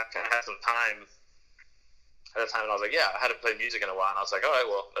 I kind of had some time at the time, and I was like, yeah, I hadn't played music in a while, and I was like, all right,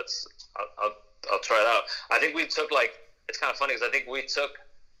 well, I'll try it out. I think we took like, it's kind of funny because I think we took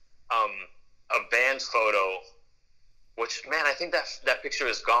a band photo, which, man, I think that picture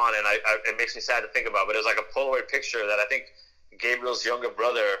is gone, and it makes me sad to think about, but it was like a Polaroid picture that I think Gabriel's younger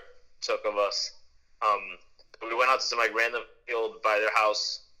brother took of us. We went out to some like random field by their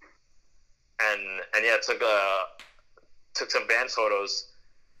house, and yeah, took some band photos,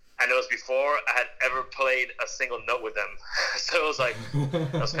 and it was before I had ever played a single note with them. So it was like,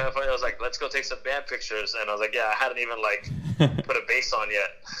 it was kind of funny. I was like, let's go take some band pictures, and I was like, yeah, I hadn't even like put a bass on yet.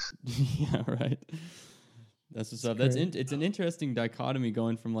 Yeah, right. That's what's up. It's an interesting dichotomy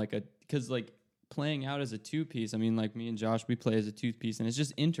going from because playing out as a two-piece. I mean, like me and Josh, we play as a two-piece, and it's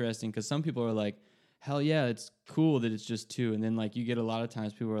just interesting because some people are like, hell yeah, it's cool that it's just two, and then like you get a lot of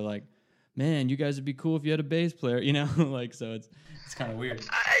times people are like, man, you guys would be cool if you had a bass player, like, so it's kind of weird.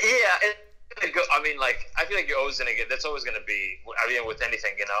 Yeah, I mean, like, I feel like you're always gonna get. That's always gonna be. I mean, with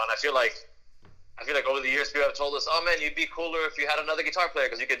anything, and I feel like over the years people have told us, oh man, you'd be cooler if you had another guitar player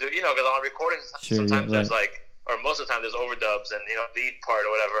because you could do, because on recordings sometimes there's like, or most of the time there's overdubs and lead part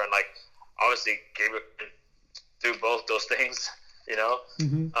or whatever, and like obviously Gabriel can do both those things,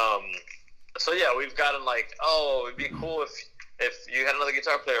 Mm-hmm. So yeah, we've gotten like, oh, it'd be cool if you had another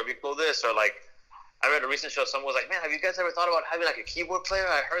guitar player, it'd be cool this, or like I read a recent show, someone was like, man, have you guys ever thought about having like a keyboard player?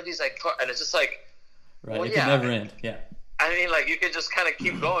 I heard these like, and it's just like, right, well, it can never end. Yeah. I mean, like, you could just kind of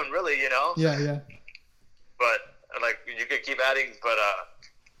keep going, really, Yeah. But like, you could keep adding, but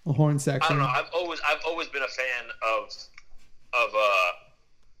a horn section. I don't know. I've always been a fan of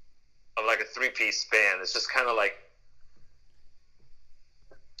like a three-piece band. It's just kind of like,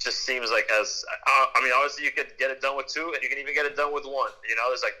 just seems like as I mean, obviously you could get it done with two, and you can even get it done with one.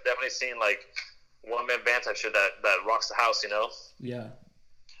 There's like definitely seen like one-man band type shit that rocks the house. Yeah.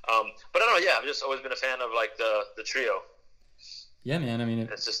 But I don't know. Yeah, I've just always been a fan of like the trio. Yeah, man. I mean,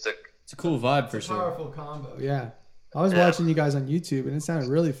 it's just a cool vibe for sure. Powerful combo. Yeah. I was watching you guys on YouTube, and it sounded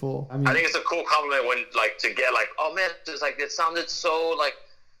really full. I mean, I think it's a cool compliment when like to get like, oh man, just like it sounded so like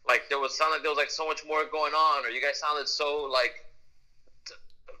there was like so much more going on, or you guys sounded so like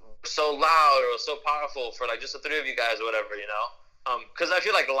so loud or so powerful for like just the three of you guys or whatever, because I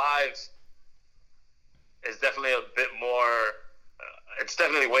feel like live is definitely a bit more it's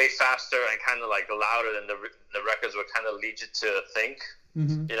definitely way faster and kind of like louder than the records would kind of lead you to think.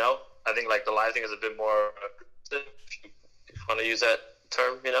 Mm-hmm. You know, I think like the live thing is a bit more aggressive, if you want to use that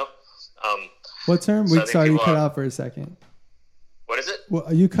term. You know. What term? So Sorry, you cut out for a second. What is it?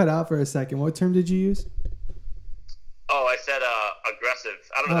 Well, you cut out for a second. What term did you use? Oh, I said aggressive.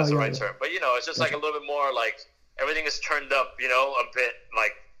 I don't know if that's the right term, but you know, it's just like a little bit more like everything is turned up. You know, a bit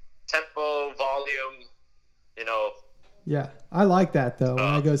like tempo, volume. You know. Yeah, I like that though. When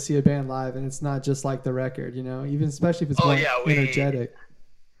I go see a band live, and it's not just like the record. You know, even especially if it's more energetic.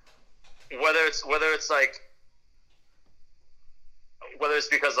 Whether it's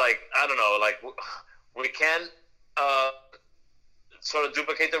because like I don't know, like we can sort of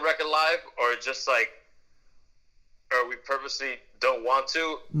duplicate the record live, or just like, or we purposely don't want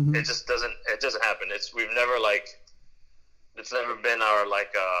to. Mm-hmm. It just doesn't happen. It's never been our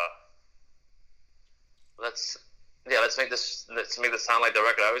like let's make this sound like the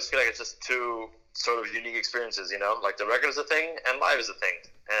record. I always feel like it's just two sort of unique experiences, you know, like the record is a thing and live is a thing.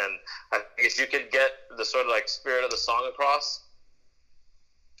 And I think if you could get the sort of like spirit of the song across,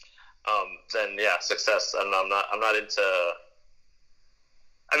 then yeah, success. And I'm not into.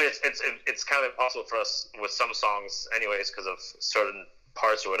 I mean, it's kind of impossible for us with some songs, anyways, because of certain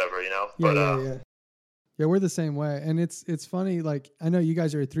parts or whatever, you know. Yeah, we're the same way, and it's funny. Like I know you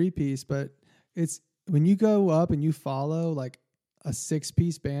guys are a 3-piece, but it's when you go up and you follow like a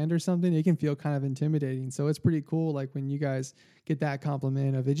 6-piece band or something, it can feel kind of intimidating. So it's pretty cool. Like when you guys get that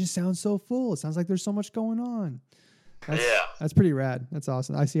compliment of it just sounds so full. It sounds like there's so much going on. That's pretty rad. That's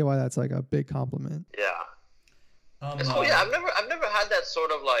awesome. I see why that's like a big compliment. Yeah. It's cool. Yeah, I've never had that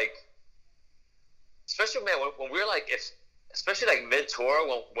sort of like, especially man when we're like especially like mid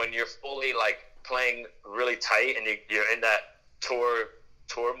tour when you're fully like playing really tight and you're in that tour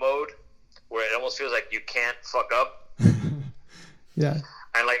mode where it almost feels like you can't fuck up. Yeah.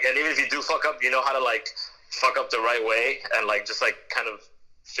 And even if you do fuck up, you know how to like fuck up the right way and like just like kind of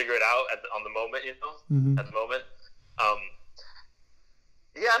figure it out on the moment, you know, mm-hmm. at the moment.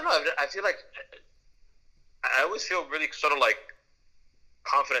 Yeah, I don't know. I feel like I always feel really sort of like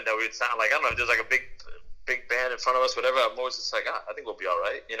confident that we would sound like, I don't know, if there's like a big band in front of us, whatever, I'm always just like, I think we'll be all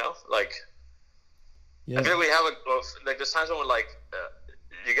right, you know? Like, yeah. I feel like we have like there's times when we're like,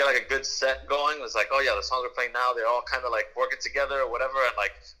 you get like a good set going. It's like, oh yeah, the songs we're playing now, they're all kind of like working together or whatever, and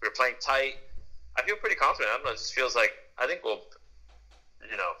like we're playing tight. I feel pretty confident. I don't know, it just feels like I think we'll,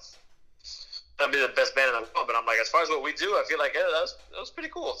 you know, that'd be the best band in the world. But I'm like, as far as what we do, I feel like that was pretty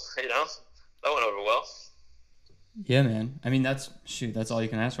cool. You know, that went over well. Yeah, man. I mean, that's all you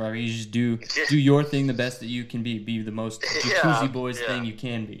can ask for. I mean, you just do your thing the best that you can be the most Jacuzzi Boys thing you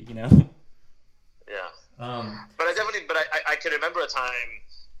can be. You know. Yeah. But I could remember a time,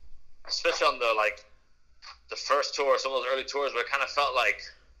 especially on the first tour, some of those early tours, where it kind of felt like,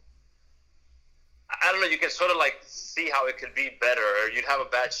 I don't know, you can sort of like see how it could be better, or you'd have a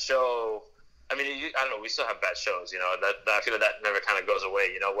bad show. I mean, I don't know, we still have bad shows, you know, that I feel like that never kind of goes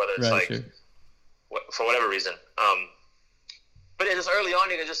away, you know, whether it's for whatever reason. But just early on,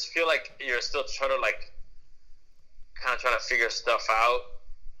 you can just feel like you're still trying to like, kind of trying to figure stuff out.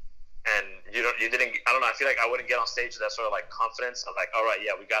 And I don't know, I feel like I wouldn't get on stage with that sort of like confidence of like, all right,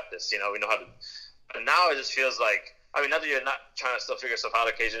 yeah, we got this, you know, we know how to. But now it just feels like, I mean, not that you're not trying to still figure stuff out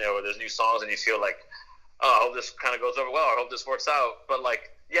occasionally, or there's new songs and you feel like, oh, I hope this kind of goes over well, or I hope this works out. But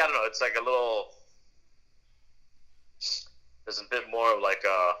like, yeah, I don't know, it's like a little, there's a bit more of like,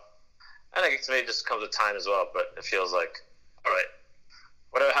 I think maybe it just comes with time as well, but it feels like, all right,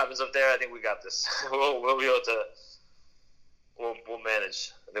 whatever happens up there, I think we got this. we'll be able to, we'll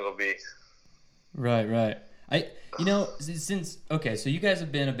manage. I think we'll be right. So you guys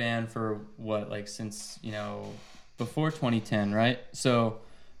have been a band for what, like since, you know, before 2010, right? So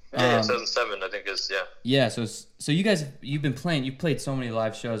 2007 I think is yeah. So you guys, you've played so many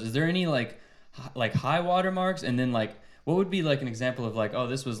live shows. Is there any like high water marks, and then like what would be like an example of like, oh,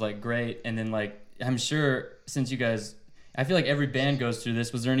 this was like great, and then like I'm sure since you guys, I feel like every band goes through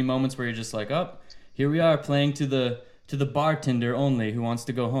this. Was there any moments where you're just like, oh, here we are playing to the bartender only who wants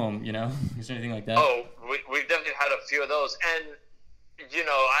to go home, you know? Is there anything like that? Oh, we've definitely had a few of those. And, you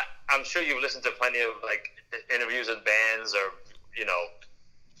know, I'm sure you've listened to plenty of, like, interviews with bands or, you know.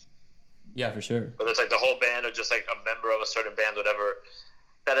 Yeah, for sure. Whether it's, like, the whole band or just, like, a member of a certain band, whatever.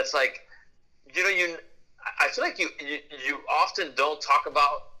 That it's, like, you know, I feel like you often don't talk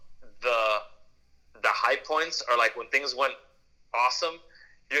about the high points or, like, when things went awesome.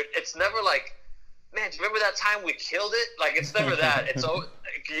 It's never, like, man, do you remember that time we killed it? Like, it's never that. It's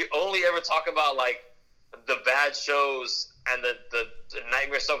you only ever talk about, like, the bad shows and the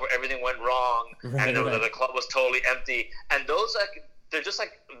nightmare stuff where everything went wrong, and the club was totally empty. And those, like, they're just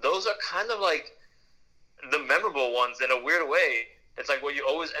like, those are kind of like the memorable ones in a weird way. It's like what you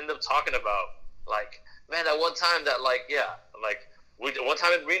always end up talking about. Like, man, that one time that one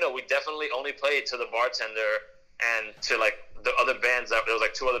time in Reno, we definitely only played to the bartender and to like the other bands. There was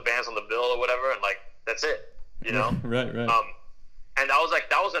like 2 other bands on the bill or whatever, and like that's it, you know. Right. And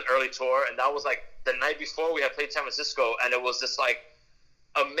that was an early tour, and that was like the night before we had played San Francisco, and it was this like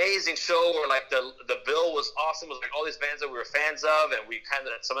amazing show where like the bill was awesome. It was like all these bands that we were fans of, and we kind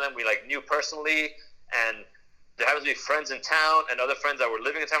of, some of them we like knew personally, and there happened to be friends in town and other friends that were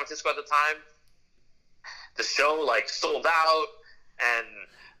living in San Francisco at the time. The show like sold out, and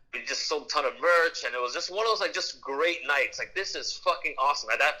we just sold a ton of merch, and it was just one of those like just great nights. Like, this is fucking awesome.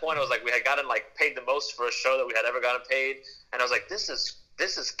 At that point, it was like we had gotten like paid the most for a show that we had ever gotten paid, and I was like, this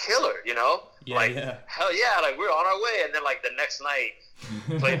is killer, you know? Hell yeah, like we're on our way. And then like the next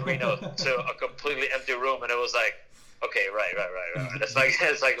night, played Reno to a completely empty room, and it was like, okay, right. It's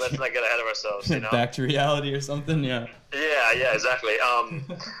like let's not get ahead of ourselves, you know? Back to reality or something, yeah. Yeah, exactly.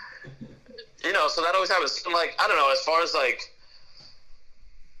 You know, so that always happens. Like, I don't know, as far as like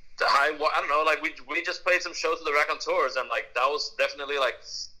I don't know, like we just played some shows with the Raconteurs, and like that was definitely like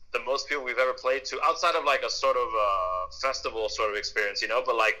the most people we've ever played to, outside of like a sort of festival sort of experience, you know.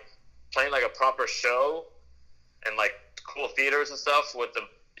 But like playing like a proper show and like cool theaters and stuff with the,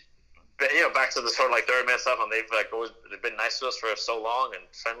 you know, back to the sort of like Third Man stuff, and they've been nice to us for so long and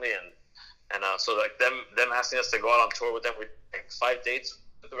friendly, and so like them asking us to go out on tour with them, we like 5 dates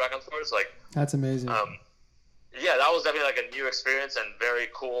with the Raconteurs, like that's amazing. Yeah, that was definitely like a new experience and very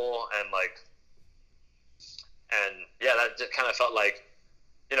cool, and yeah, that just kind of felt like,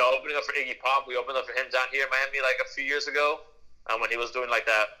 you know, opening up for Iggy Pop. We opened up for him down here in Miami like a few years ago, when he was doing like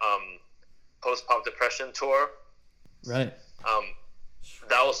that post-pop depression tour. Right.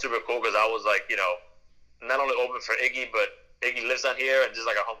 That was super cool because I was like, you know, not only open for Iggy, but Iggy lives down here and just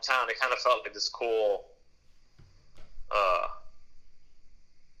like our hometown. It kind of felt like this cool.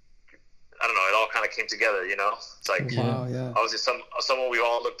 I don't know. It all kind of came together, you know. It's like, wow, yeah. Obviously, someone we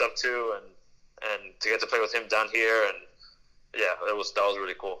all looked up to, and to get to play with him down here, and yeah, that was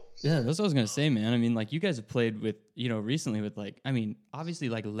really cool. Yeah, that's what I was gonna say, man. I mean, like, you guys have played with, you know, recently with like, I mean, obviously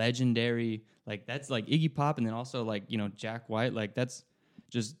like legendary, like that's like Iggy Pop, and then also like, you know, Jack White, like that's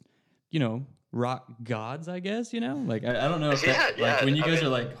just, you know, rock gods, I guess, you know. Like I don't know if that, like when you guys are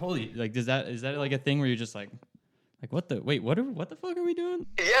like, holy, like is that like a thing where you're just like what the fuck are we doing?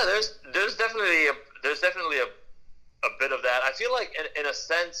 Yeah, there's definitely a bit of that. I feel like in a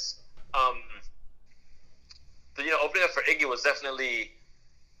sense, you know, opening up for Iggy was definitely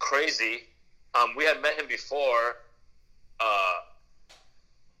crazy. We had met him before,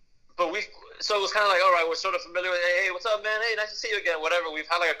 but so it was kind of like, all right, we're sort of familiar with, hey, what's up, man? Hey, nice to see you again. Whatever. We've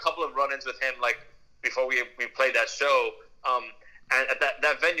had like a couple of run-ins with him, like before we played that show. And at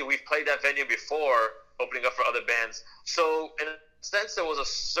that venue, we've played that venue before, opening up for other bands. So in a sense, there was a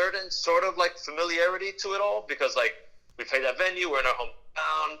certain sort of like familiarity to it all, because like we played that venue, we're in our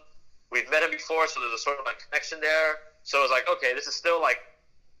hometown, we've met him before, so there's a sort of like connection there. So it was like, okay, this is still like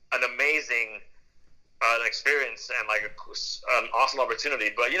an amazing experience and like an awesome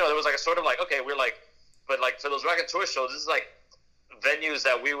opportunity. But you know, there was like a sort of like, okay, we're like, but like for those Raconteurs shows, this is like venues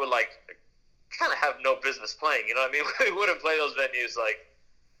that we would like kind of have no business playing. You know what I mean? We wouldn't play those venues like.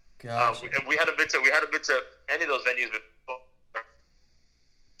 Gotcha. We hadn't been to any of those venues before,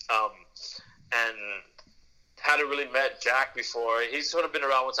 and hadn't really met Jack before. He's sort of been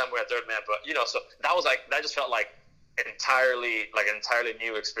around one time we were at Third Man, but you know, so that was like, that just felt like an entirely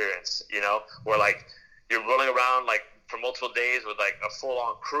new experience. You know, where like you're rolling around like for multiple days with like a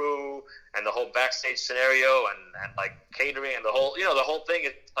full-on crew and the whole backstage scenario and like catering and the whole thing.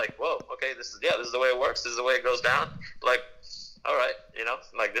 It's like, whoa, okay, this is the way it works. This is the way it goes down. Like, all right, you know,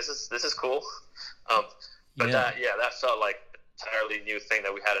 like this is cool. But that felt like an entirely new thing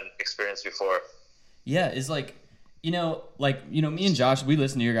that we hadn't experienced before. Yeah, it's like, you know, me and Josh, we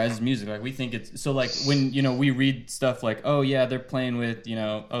listen to your guys' music. Like, we think it's, so like when, you know, we read stuff like, oh yeah, they're playing with, you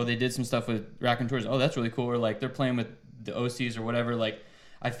know, oh, they did some stuff with Raconteurs. Oh, that's really cool. Or like they're playing with the OCs or whatever. Like,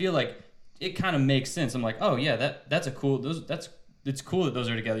 I feel like it kind of makes sense. I'm like, oh yeah, that's a cool, it's cool that those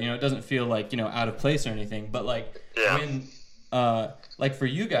are together. You know, it doesn't feel like, you know, out of place or anything. But like when, like for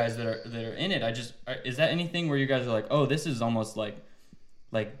you guys that are in it, is that anything where you guys are like, oh, this is almost like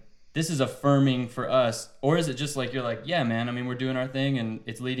this is affirming for us, or is it just like you're like, yeah, man, I mean, we're doing our thing and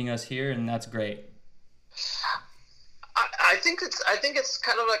it's leading us here, and that's great? I think it's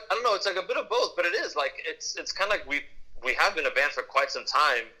kind of like, I don't know, it's like a bit of both, but it is like it's kind of like we have been a band for quite some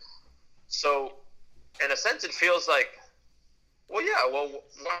time, so in a sense it feels like well, yeah, well,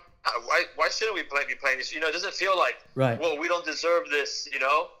 why shouldn't we be playing this? You know, it doesn't feel like, Right. well, we don't deserve this, you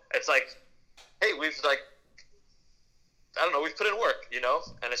know? It's like, hey, we've, like, I don't know, we've put in work, you know?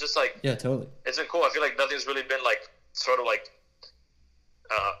 And it's just like, Yeah, totally. it's been cool. I feel like nothing's really been, like, sort of, like,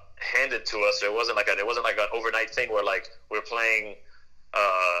 handed to us. It wasn't like an overnight thing where, like, we're playing,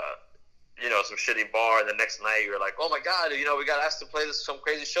 you know, some shitty bar, and the next night you're like, oh my God, you know, we got asked to play some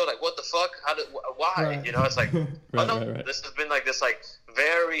crazy show. Like, what the fuck? Why? Right. You know, it's like, Right, oh no, right. this has been like this, like,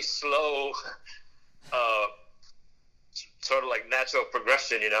 very slow, sort of like natural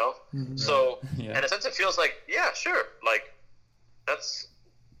progression, you know? Mhm. So, Yeah. in a sense, it feels like, yeah, sure. Like, that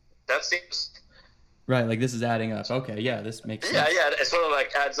seems, Right, like this is adding up. Okay, yeah, this makes sense. yeah, it sort of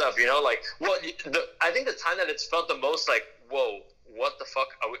like adds up, you know? Like, well, I think the time that it's felt the most like, whoa, what the fuck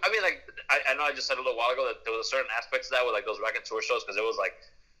are we? I mean, like, I know I just said a little while ago that there was a certain aspect to that with like those Rack and Tour shows, because it was like,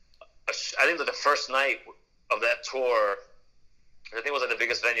 I think that the first night of that tour, I think it was like the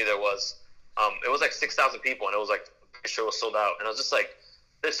biggest venue there was. It was like 6,000 people, and it was like, I'm pretty sure it was sold out, and I was just like,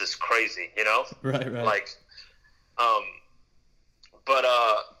 this is crazy, you know? Right. Like,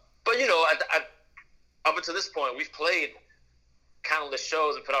 but you know, up until this point, we've played countless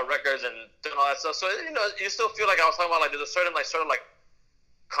shows and put out records and done all that stuff. So, you know, you still feel like I was talking about, like, there's a certain, like, sort of, like,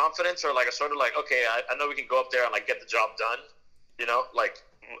 confidence, or, like, a sort of, like, okay, I know we can go up there and, like, get the job done, you know? Like,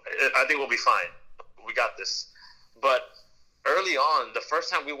 I think we'll be fine. We got this. But early on, the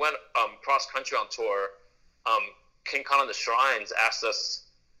first time we went cross-country on tour, King Kong and the Shrines asked us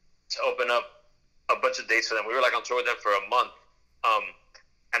to open up a bunch of dates for them. We were, like, on tour with them for a month.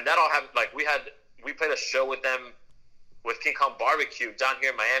 And that all happened, like, we played a show with them with King Kong Barbecue down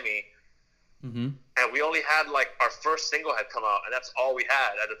here in Miami, Mm-hmm. and we only had, like, our first single had come out, and that's all we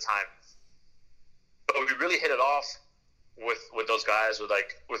had at the time. But we really hit it off with those guys,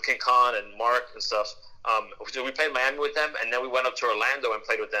 with King Kong and Mark and stuff. So we played Miami with them, and then we went up to Orlando and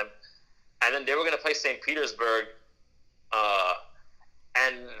played with them, and then they were going to play St. Petersburg,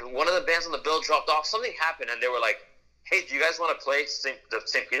 and one of the bands on the bill dropped off. Something happened, and they were like, hey, do you guys want to play the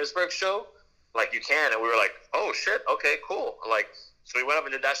St. Petersburg show? Like, you can. And we were like, oh, shit, okay, cool. Like, so we went up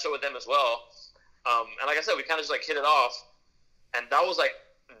and did that show with them as well. And like I said, we kind of just, like, hit it off. And that was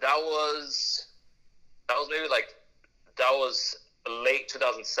late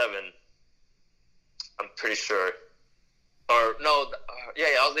 2007, I'm pretty sure. Or, no, yeah,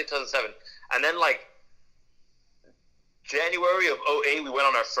 it was late 2007. And then, like, January of 2008, we went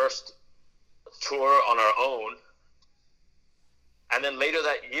on our first tour on our own. And then later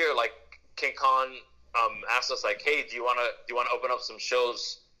that year, like, King Kong asked us, like, hey, do you want to open up some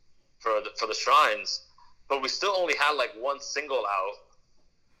shows for the Shrines? But we still only had, like, one single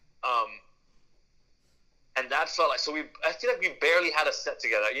out. And that felt like, so I feel like we barely had a set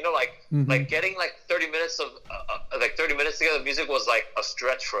together. You know, like, like getting, like, 30 minutes together of music was, like, a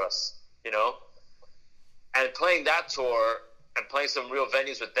stretch for us, you know? And playing that tour and playing some real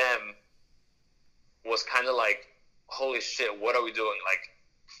venues with them was kind of like, holy shit, what are we doing?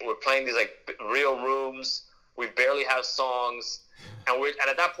 Like, we're playing these, like, real rooms. We barely have songs. And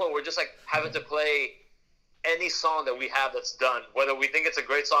at that point, we're just, like, having to play any song that we have that's done. Whether we think it's a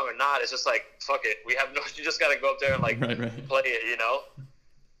great song or not, it's just like, fuck it. You just got to go up there and, like, Right. play it, you know?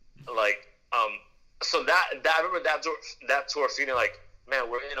 Like, so I remember that tour feeling like, man,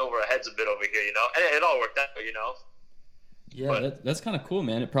 we're in over our heads a bit over here, you know? And it all worked out, you know? Yeah, that's kind of cool,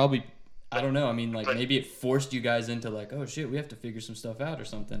 man. It probably, I don't know. I mean, like, But- maybe it forced you guys into, like, oh shit, we have to figure some stuff out or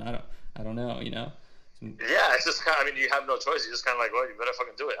something. I don't know, you know. Yeah, it's just kind of, I mean, you have no choice. You're just kind of like, well, you better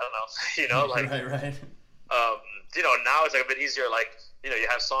fucking do it. I don't know. You know, like, right. you know, now it's like a bit easier. Like, you know, you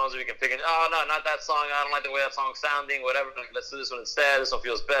have songs that you can pick and, oh, no, not that song. I don't like the way that song's sounding, whatever. Like, let's do this one instead. This one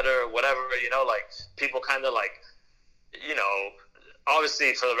feels better, whatever. You know, like, people kind of, like, you know,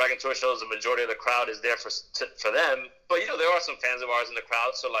 obviously for the Rack and Tour shows, the majority of the crowd is there for them. But, you know, there are some fans of ours in the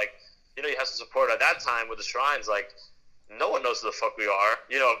crowd. So, like, you know, you have some support at that time with the Shrines. Like, no one knows who the fuck we are.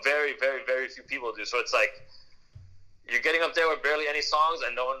 You know, very, very, very few people do. So it's like, you're getting up there with barely any songs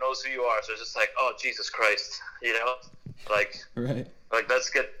and no one knows who you are. So it's just like, oh, Jesus Christ, you know? Like, Right. like, let's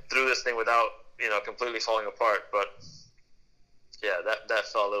get through this thing without, you know, completely falling apart. But, yeah, that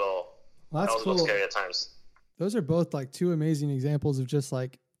felt a little, Well, that that's was a cool. little scary at times. Those are both like two amazing examples of just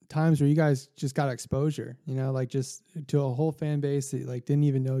like times where you guys just got exposure, you know, like just to a whole fan base that like didn't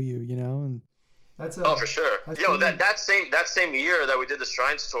even know you, you know, and that's Oh, for sure. that's You know, pretty- that same year that we did the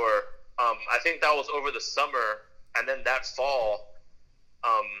Shrines tour, I think that was over the summer, and then that fall,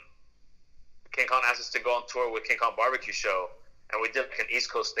 King Kong asked us to go on tour with King Kong Barbecue Show, and we did like an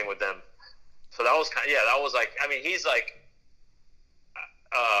East Coast thing with them. So that was that was like, I mean, he's like,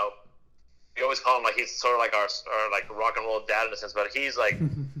 we always call him like he's sort of like our like rock and roll dad in a sense, but he's like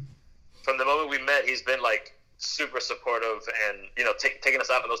from the moment we met, he's been like super supportive, and you know, taking us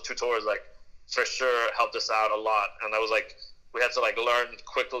out on those 2 tours, like for sure helped us out a lot. And I was like, we had to like learn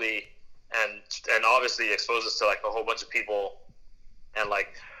quickly, and obviously expose us to like a whole bunch of people, and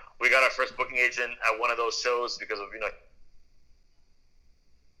like we got our first booking agent at one of those shows because of, you know.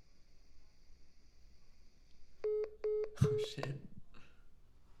 Oh shit.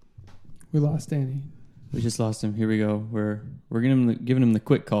 We lost Danny. We just lost him. Here we go. We're giving him the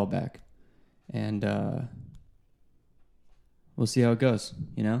quick call back, and we'll see how it goes.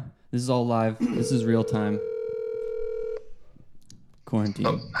 You know, this is all live. This is real time. Quarantine.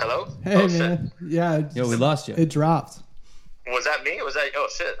 Oh, hello. Hey, man. Shit. Yeah. Yo, we lost you. It dropped. Was that me? Was that? Oh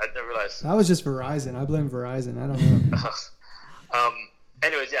shit! I didn't realize. That was just Verizon. I blame Verizon. I don't know.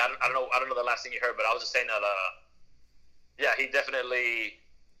 Anyways, yeah, I don't know the last thing you heard, but I was just saying that. Yeah, he definitely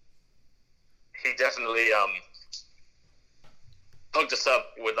hooked us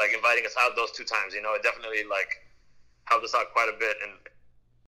up with like inviting us out those 2 times. You know, it definitely like helped us out quite a bit. And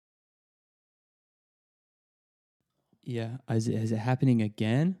Yeah. Is it happening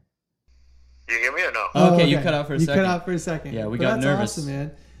again? you hear me or no? Oh, okay, you cut out for a second. You cut out for a second. Yeah, we But got that's nervous. awesome,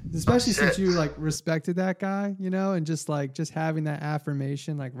 man. Especially Shit. since you like respected that guy, you know, and just having that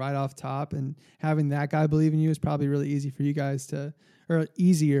affirmation like right off top, and having that guy believe in you is probably really easy for you guys to, or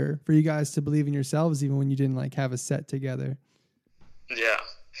easier for you guys to believe in yourselves, even when you didn't like have a set together. Yeah.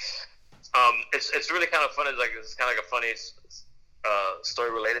 It's really kind of funny. Like it's kind of like a funny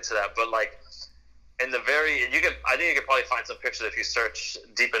story related to that. But like in the I think you could probably find some pictures if you search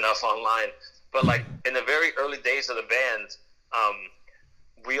deep enough online. But like in the very early days of the band,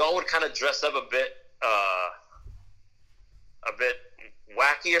 we all would kind of dress up a bit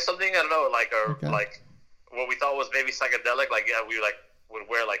wacky or something. I don't know, like what we thought was maybe psychedelic. Like yeah, we like would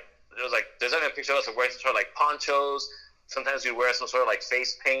wear like there was like there's even a picture of us wearing some sort of like ponchos. Sometimes we wear some sort of like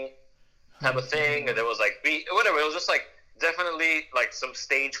face paint type of thing, and there was like whatever. It was just like definitely like some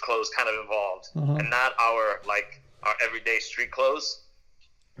stage clothes kind of involved, and not our everyday street clothes.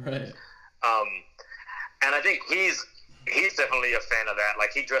 Right. And I think he's definitely a fan of that.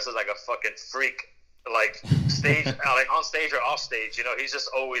 Like he dresses like a fucking freak, like stage, like on stage or off stage. You know, he's just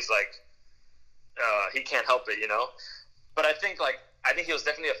always like he can't help it. You know, but I think he was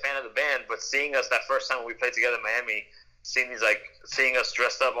definitely a fan of the band. But seeing us that first time when we played together in Miami, seeing us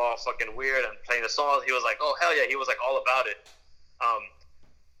dressed up all fucking weird and playing the songs, he was like, oh hell yeah, he was like all about it.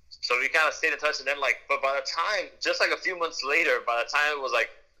 So we kind of stayed in touch, and then but by the time, just like a few months later, by the time it was like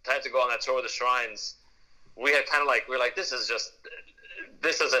time to go on that tour with the Shrines, we had kind of like, we're like, this is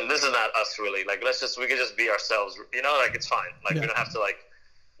not us really. Like, we can just be ourselves, you know, like it's fine. Like we don't have to like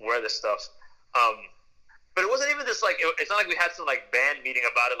wear this stuff. But it wasn't even just like, it's not like we had some like band meeting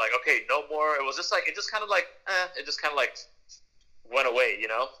about it. Like, okay, no more. It was just like, it just kind of like went away, you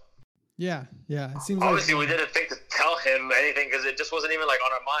know? Yeah. It seems obviously we didn't think to tell him anything because it just wasn't even like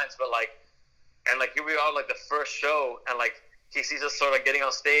on our minds. But like, and like here we are, like the first show, and like he sees us sort of like getting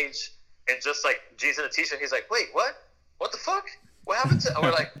on stage and just like jeans and a t-shirt. He's like, wait, what? What the fuck? What happened to? And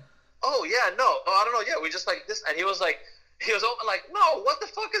we're like, oh yeah, no, I don't know. Yeah, we just like this. And he was like, no, what the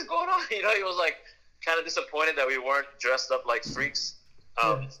fuck is going on? You know, he was like kind of disappointed that we weren't dressed up like freaks.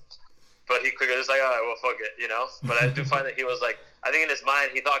 But he quickly was like, all right, well, fuck it, you know? But I do find that he was like, I think in his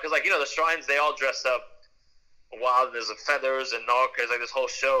mind, he thought, because like, you know, the Shrines, they all dressed up wild, and there's feathers and all, because like this whole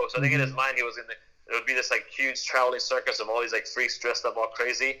show. So I think in his mind, it would be this like huge traveling circus of all these like freaks dressed up all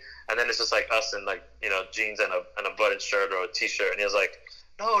crazy. And then it's just like us in like, you know, jeans and a button shirt or a t-shirt. And he was like,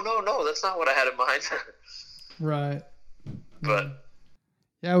 no, that's not what I had in mind. Right. But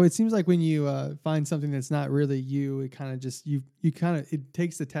yeah, well, it seems like when you find something that's not really you, it kind of just it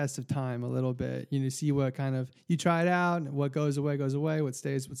takes the test of time a little bit. You know, see what kind of you try it out, and what goes away, what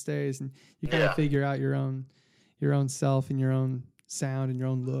stays, and you kind of figure out your own self and your own sound and your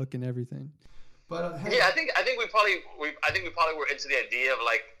own look and everything. But yeah, I think we probably were into the idea of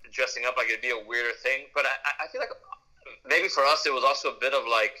like dressing up like it'd be a weirder thing. But I feel like maybe for us it was also a bit of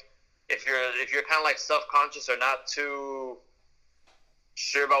like if you're kind of like self-conscious or not too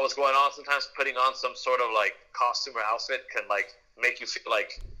sure about what's going on, sometimes putting on some sort of like costume or outfit can like make you feel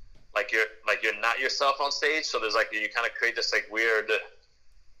like you're not yourself on stage. So there's like you kind of create this like weird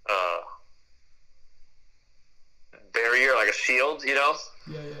barrier, like a shield, you know,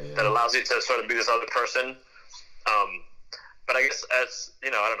 that allows you to sort of be this other person. But I guess as you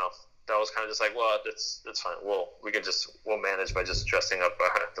know, I don't know. That was kind of just like, well, that's fine. We'll manage by just dressing up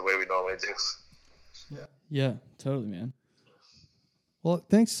the way we normally do. Yeah, totally, man. Well,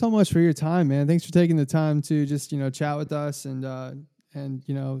 thanks so much for your time, man. Thanks for taking the time to just, you know, chat with us and and,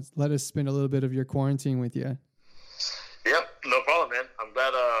 let us spend a little bit of your quarantine with you. Yep, no problem, man. I'm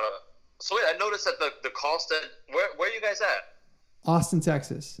glad. So wait, I noticed that the call said, where are you guys at? Austin,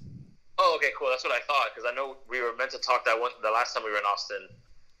 Texas. Oh, okay, cool. That's what I thought, because I know we were meant to talk the last time we were in Austin.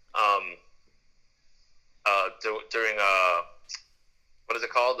 During what is it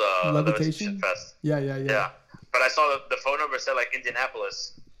called? Levitation Fest. Yeah. But I saw the phone number said like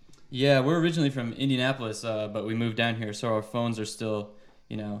Indianapolis. Yeah, we're originally from Indianapolis, but we moved down here, so our phones are still,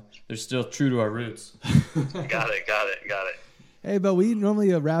 they're still true to our roots. Got it. Hey, but we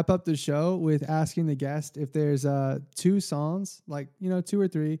normally wrap up the show with asking the guest if there's 2 songs, like, 2 or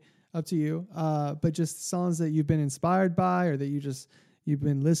 3, up to you, but just songs that you've been inspired by or that you've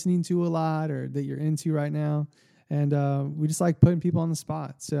been listening to a lot or that you're into right now. And we just like putting people on the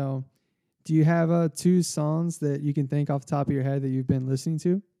spot. So do you have 2 songs that you can think off the top of your head that you've been listening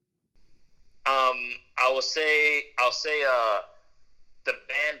to? I'll say the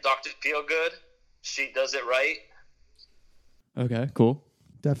band Dr. Feelgood, She Does It Right. Okay, cool.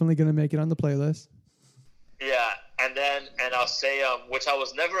 Definitely going to make it on the playlist. Yeah, and I'll say, which I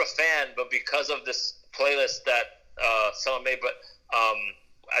was never a fan, but because of this playlist that someone made, but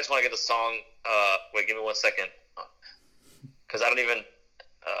I just want to get the song. Wait, give me 1 second, because I don't even.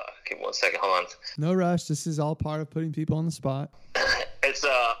 Give me 1 second. Hold on. No rush. This is all part of putting people on the spot. It's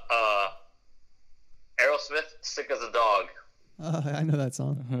Aerosmith, "Sick as a Dog." I know that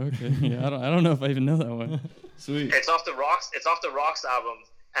song. Okay, yeah, I don't know if I even know that one. Sweet. It's off the Rocks. It's off the Rocks album,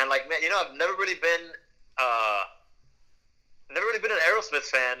 and like, man, I've never really been an Aerosmith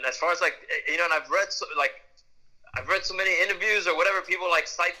fan as far as like, and I've read so many interviews or whatever. People like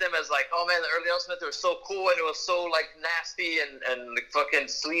cite them as like, oh man, the early Aerosmith, they were so cool and it was so like nasty and like, fucking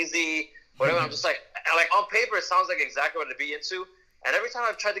sleazy, whatever. I'm just like on paper, it sounds like exactly what I'd be into. And every time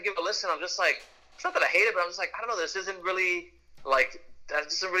I've tried to give a listen, I'm just like, it's not that I hate it, but I'm just like, I don't know, this isn't really like, that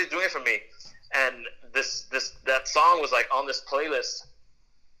isn't really doing it for me. And that song was like on this playlist,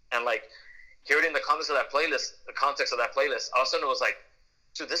 and like hearing in the context of that playlist, all of a sudden it was like,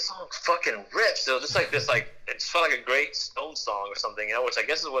 dude, this song fucking rips. It was just like this, like, it just felt like a great Stone song or something, which I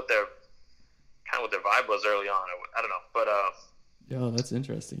guess is what their vibe was early on. I don't know, but yo, that's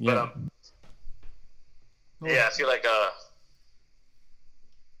interesting. Yeah, but, yeah, I feel like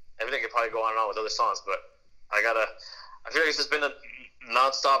everything could probably go on and on with other songs, but I feel like it's just been a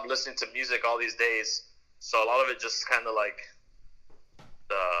nonstop listening to music all these days, so a lot of it just kind of like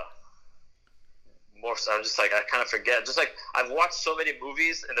more. So I'm just like, I kind of forget. Just like, I've watched so many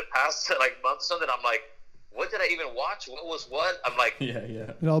movies in the past like months or something. I'm like, what did I even watch? What was what? I'm like, yeah.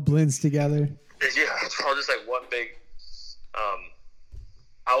 It all blends together. Yeah, it's all just like one big.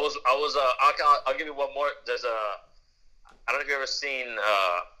 I'll give you one more. There's I don't know if you've ever seen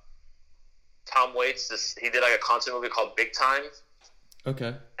Tom Waits. He did like a concert movie called Big Time. Okay.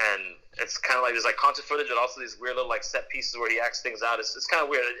 And it's kind of like, there's like concert footage, but also these weird little like set pieces where he acts things out. It's kind of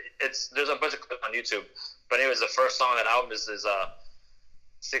weird. There's a bunch of clips on YouTube. But anyways, the first song on that album is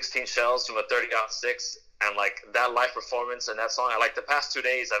 16 Shells from a 30-06, and like that live performance and that song. Like the past 2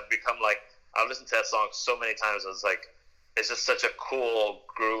 days, I've listened to that song so many times. It's just such a cool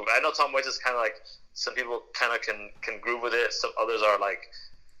groove. I know Tom Waits is kind of like, some people kind of can groove with it. Some others are like,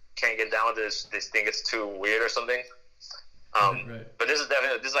 can't get down with it. They think it's too weird or something. Right. But this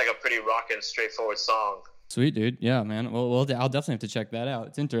is like a pretty rockin', straightforward song. Sweet, dude. Yeah, man. Well, I'll definitely have to check that out.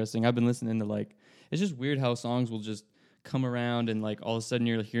 It's interesting. I've been listening to like, it's just weird how songs will just come around and like all of a sudden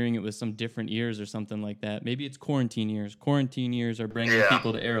you're hearing it with some different ears or something like that. Maybe it's quarantine years. Quarantine years are bringing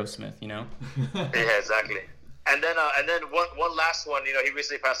people to Aerosmith, Yeah, exactly. And then one last one. He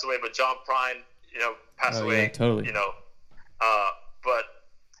recently passed away, but John Prine, passed away. Yeah, totally. But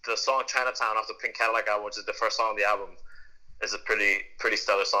the song Chinatown off the Pink Cadillac album, which is the first song on the album, is a pretty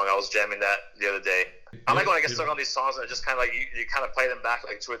stellar song. I was jamming that the other day. I like when I get stuck on these songs and just kind of like you kind of play them back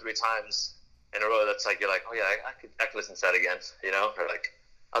like 2 or 3 times in a row. That's like, you're like, oh yeah, I could listen to that again, or like,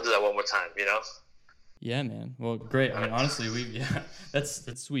 I'll do that one more time, Yeah, man. Well, great. I mean, honestly, that's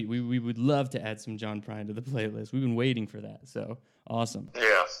sweet. We would love to add some John Prine to the playlist. We've been waiting for that. So awesome.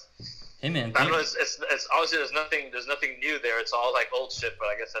 Yeah. Hey, man. I know it's obviously there's nothing new there. It's all like old shit, but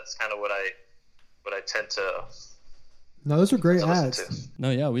I guess that's kind of what I tend to. No, those are great ads.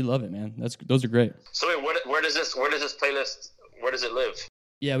 No, yeah, we love it, man. Those are great. So wait, where does this playlist, where does it live?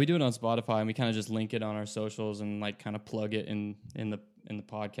 Yeah, we do it on Spotify, and we kind of just link it on our socials and like kind of plug it in the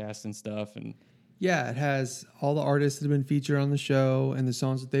podcast and stuff. And yeah, it has all the artists that have been featured on the show and the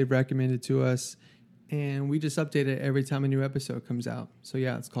songs that they've recommended to us, and we just update it every time a new episode comes out. So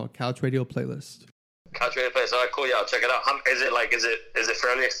yeah, it's called Couch Radio Playlist. Couch Radio Playlist. All right, cool. Yeah, I'll check it out. Is it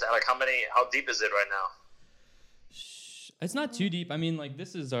fairly like how deep is it right now? It's not too deep. I mean, like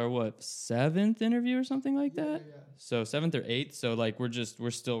this is our 7th interview or something like that. Yeah. So 7th or 8th. So like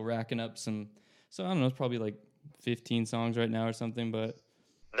we're still racking up some. So I don't know. It's probably like 15 songs right now or something. But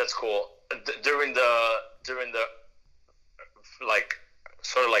that's cool. During the like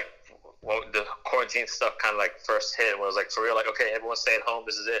sort of like when the quarantine stuff kind of like first hit, when it was like for real, like okay, everyone stay at home.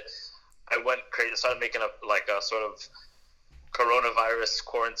 This is it. I went crazy. Started making a sort of coronavirus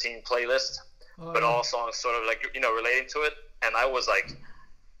quarantine playlist, but all songs sort of like relating to it. And I was like,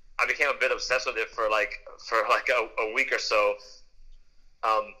 I became a bit obsessed with it for like a week or so.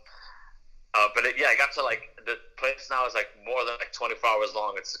 But I got to like the playlist now is like more than like 24 hours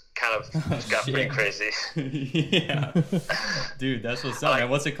long. It's kind of got pretty crazy. Yeah, dude, that's what's up.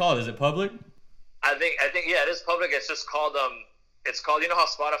 What's it called? Is it public? I think it is public. It's just called you know how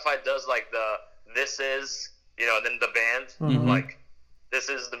Spotify does like the this is and then the band like this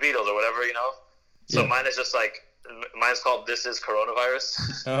is the Beatles or whatever So mine is just like mine's called This Is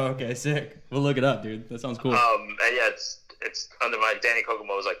Coronavirus. Oh, okay, sick. We'll look it up, dude. That sounds cool. And yeah, it's under my Danny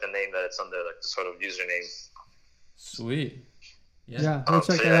Kokomo is like the name that it's under, like the sort of username. Sweet. Yeah, we'll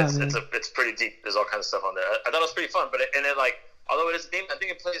check that out, man. It's pretty deep. There's all kinds of stuff on there. I thought it was pretty fun, but it like although it is themed, I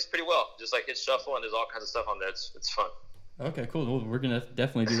think it plays pretty well. Just like hit shuffle and there's all kinds of stuff on there. It's fun. Okay, cool. Well, we're gonna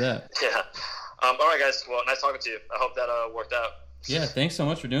definitely do that. Yeah. All right, guys. Well, nice talking to you. I hope that worked out. Yeah, thanks so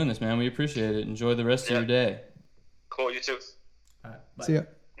much for doing this, man. We appreciate it. Enjoy the rest of your day. Cool. You too. All right. Bye. See ya.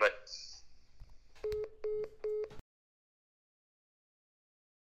 Bye.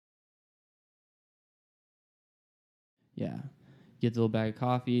 Yeah. Get the little bag of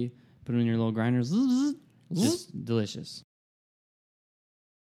coffee, put it in your little grinders. Just delicious.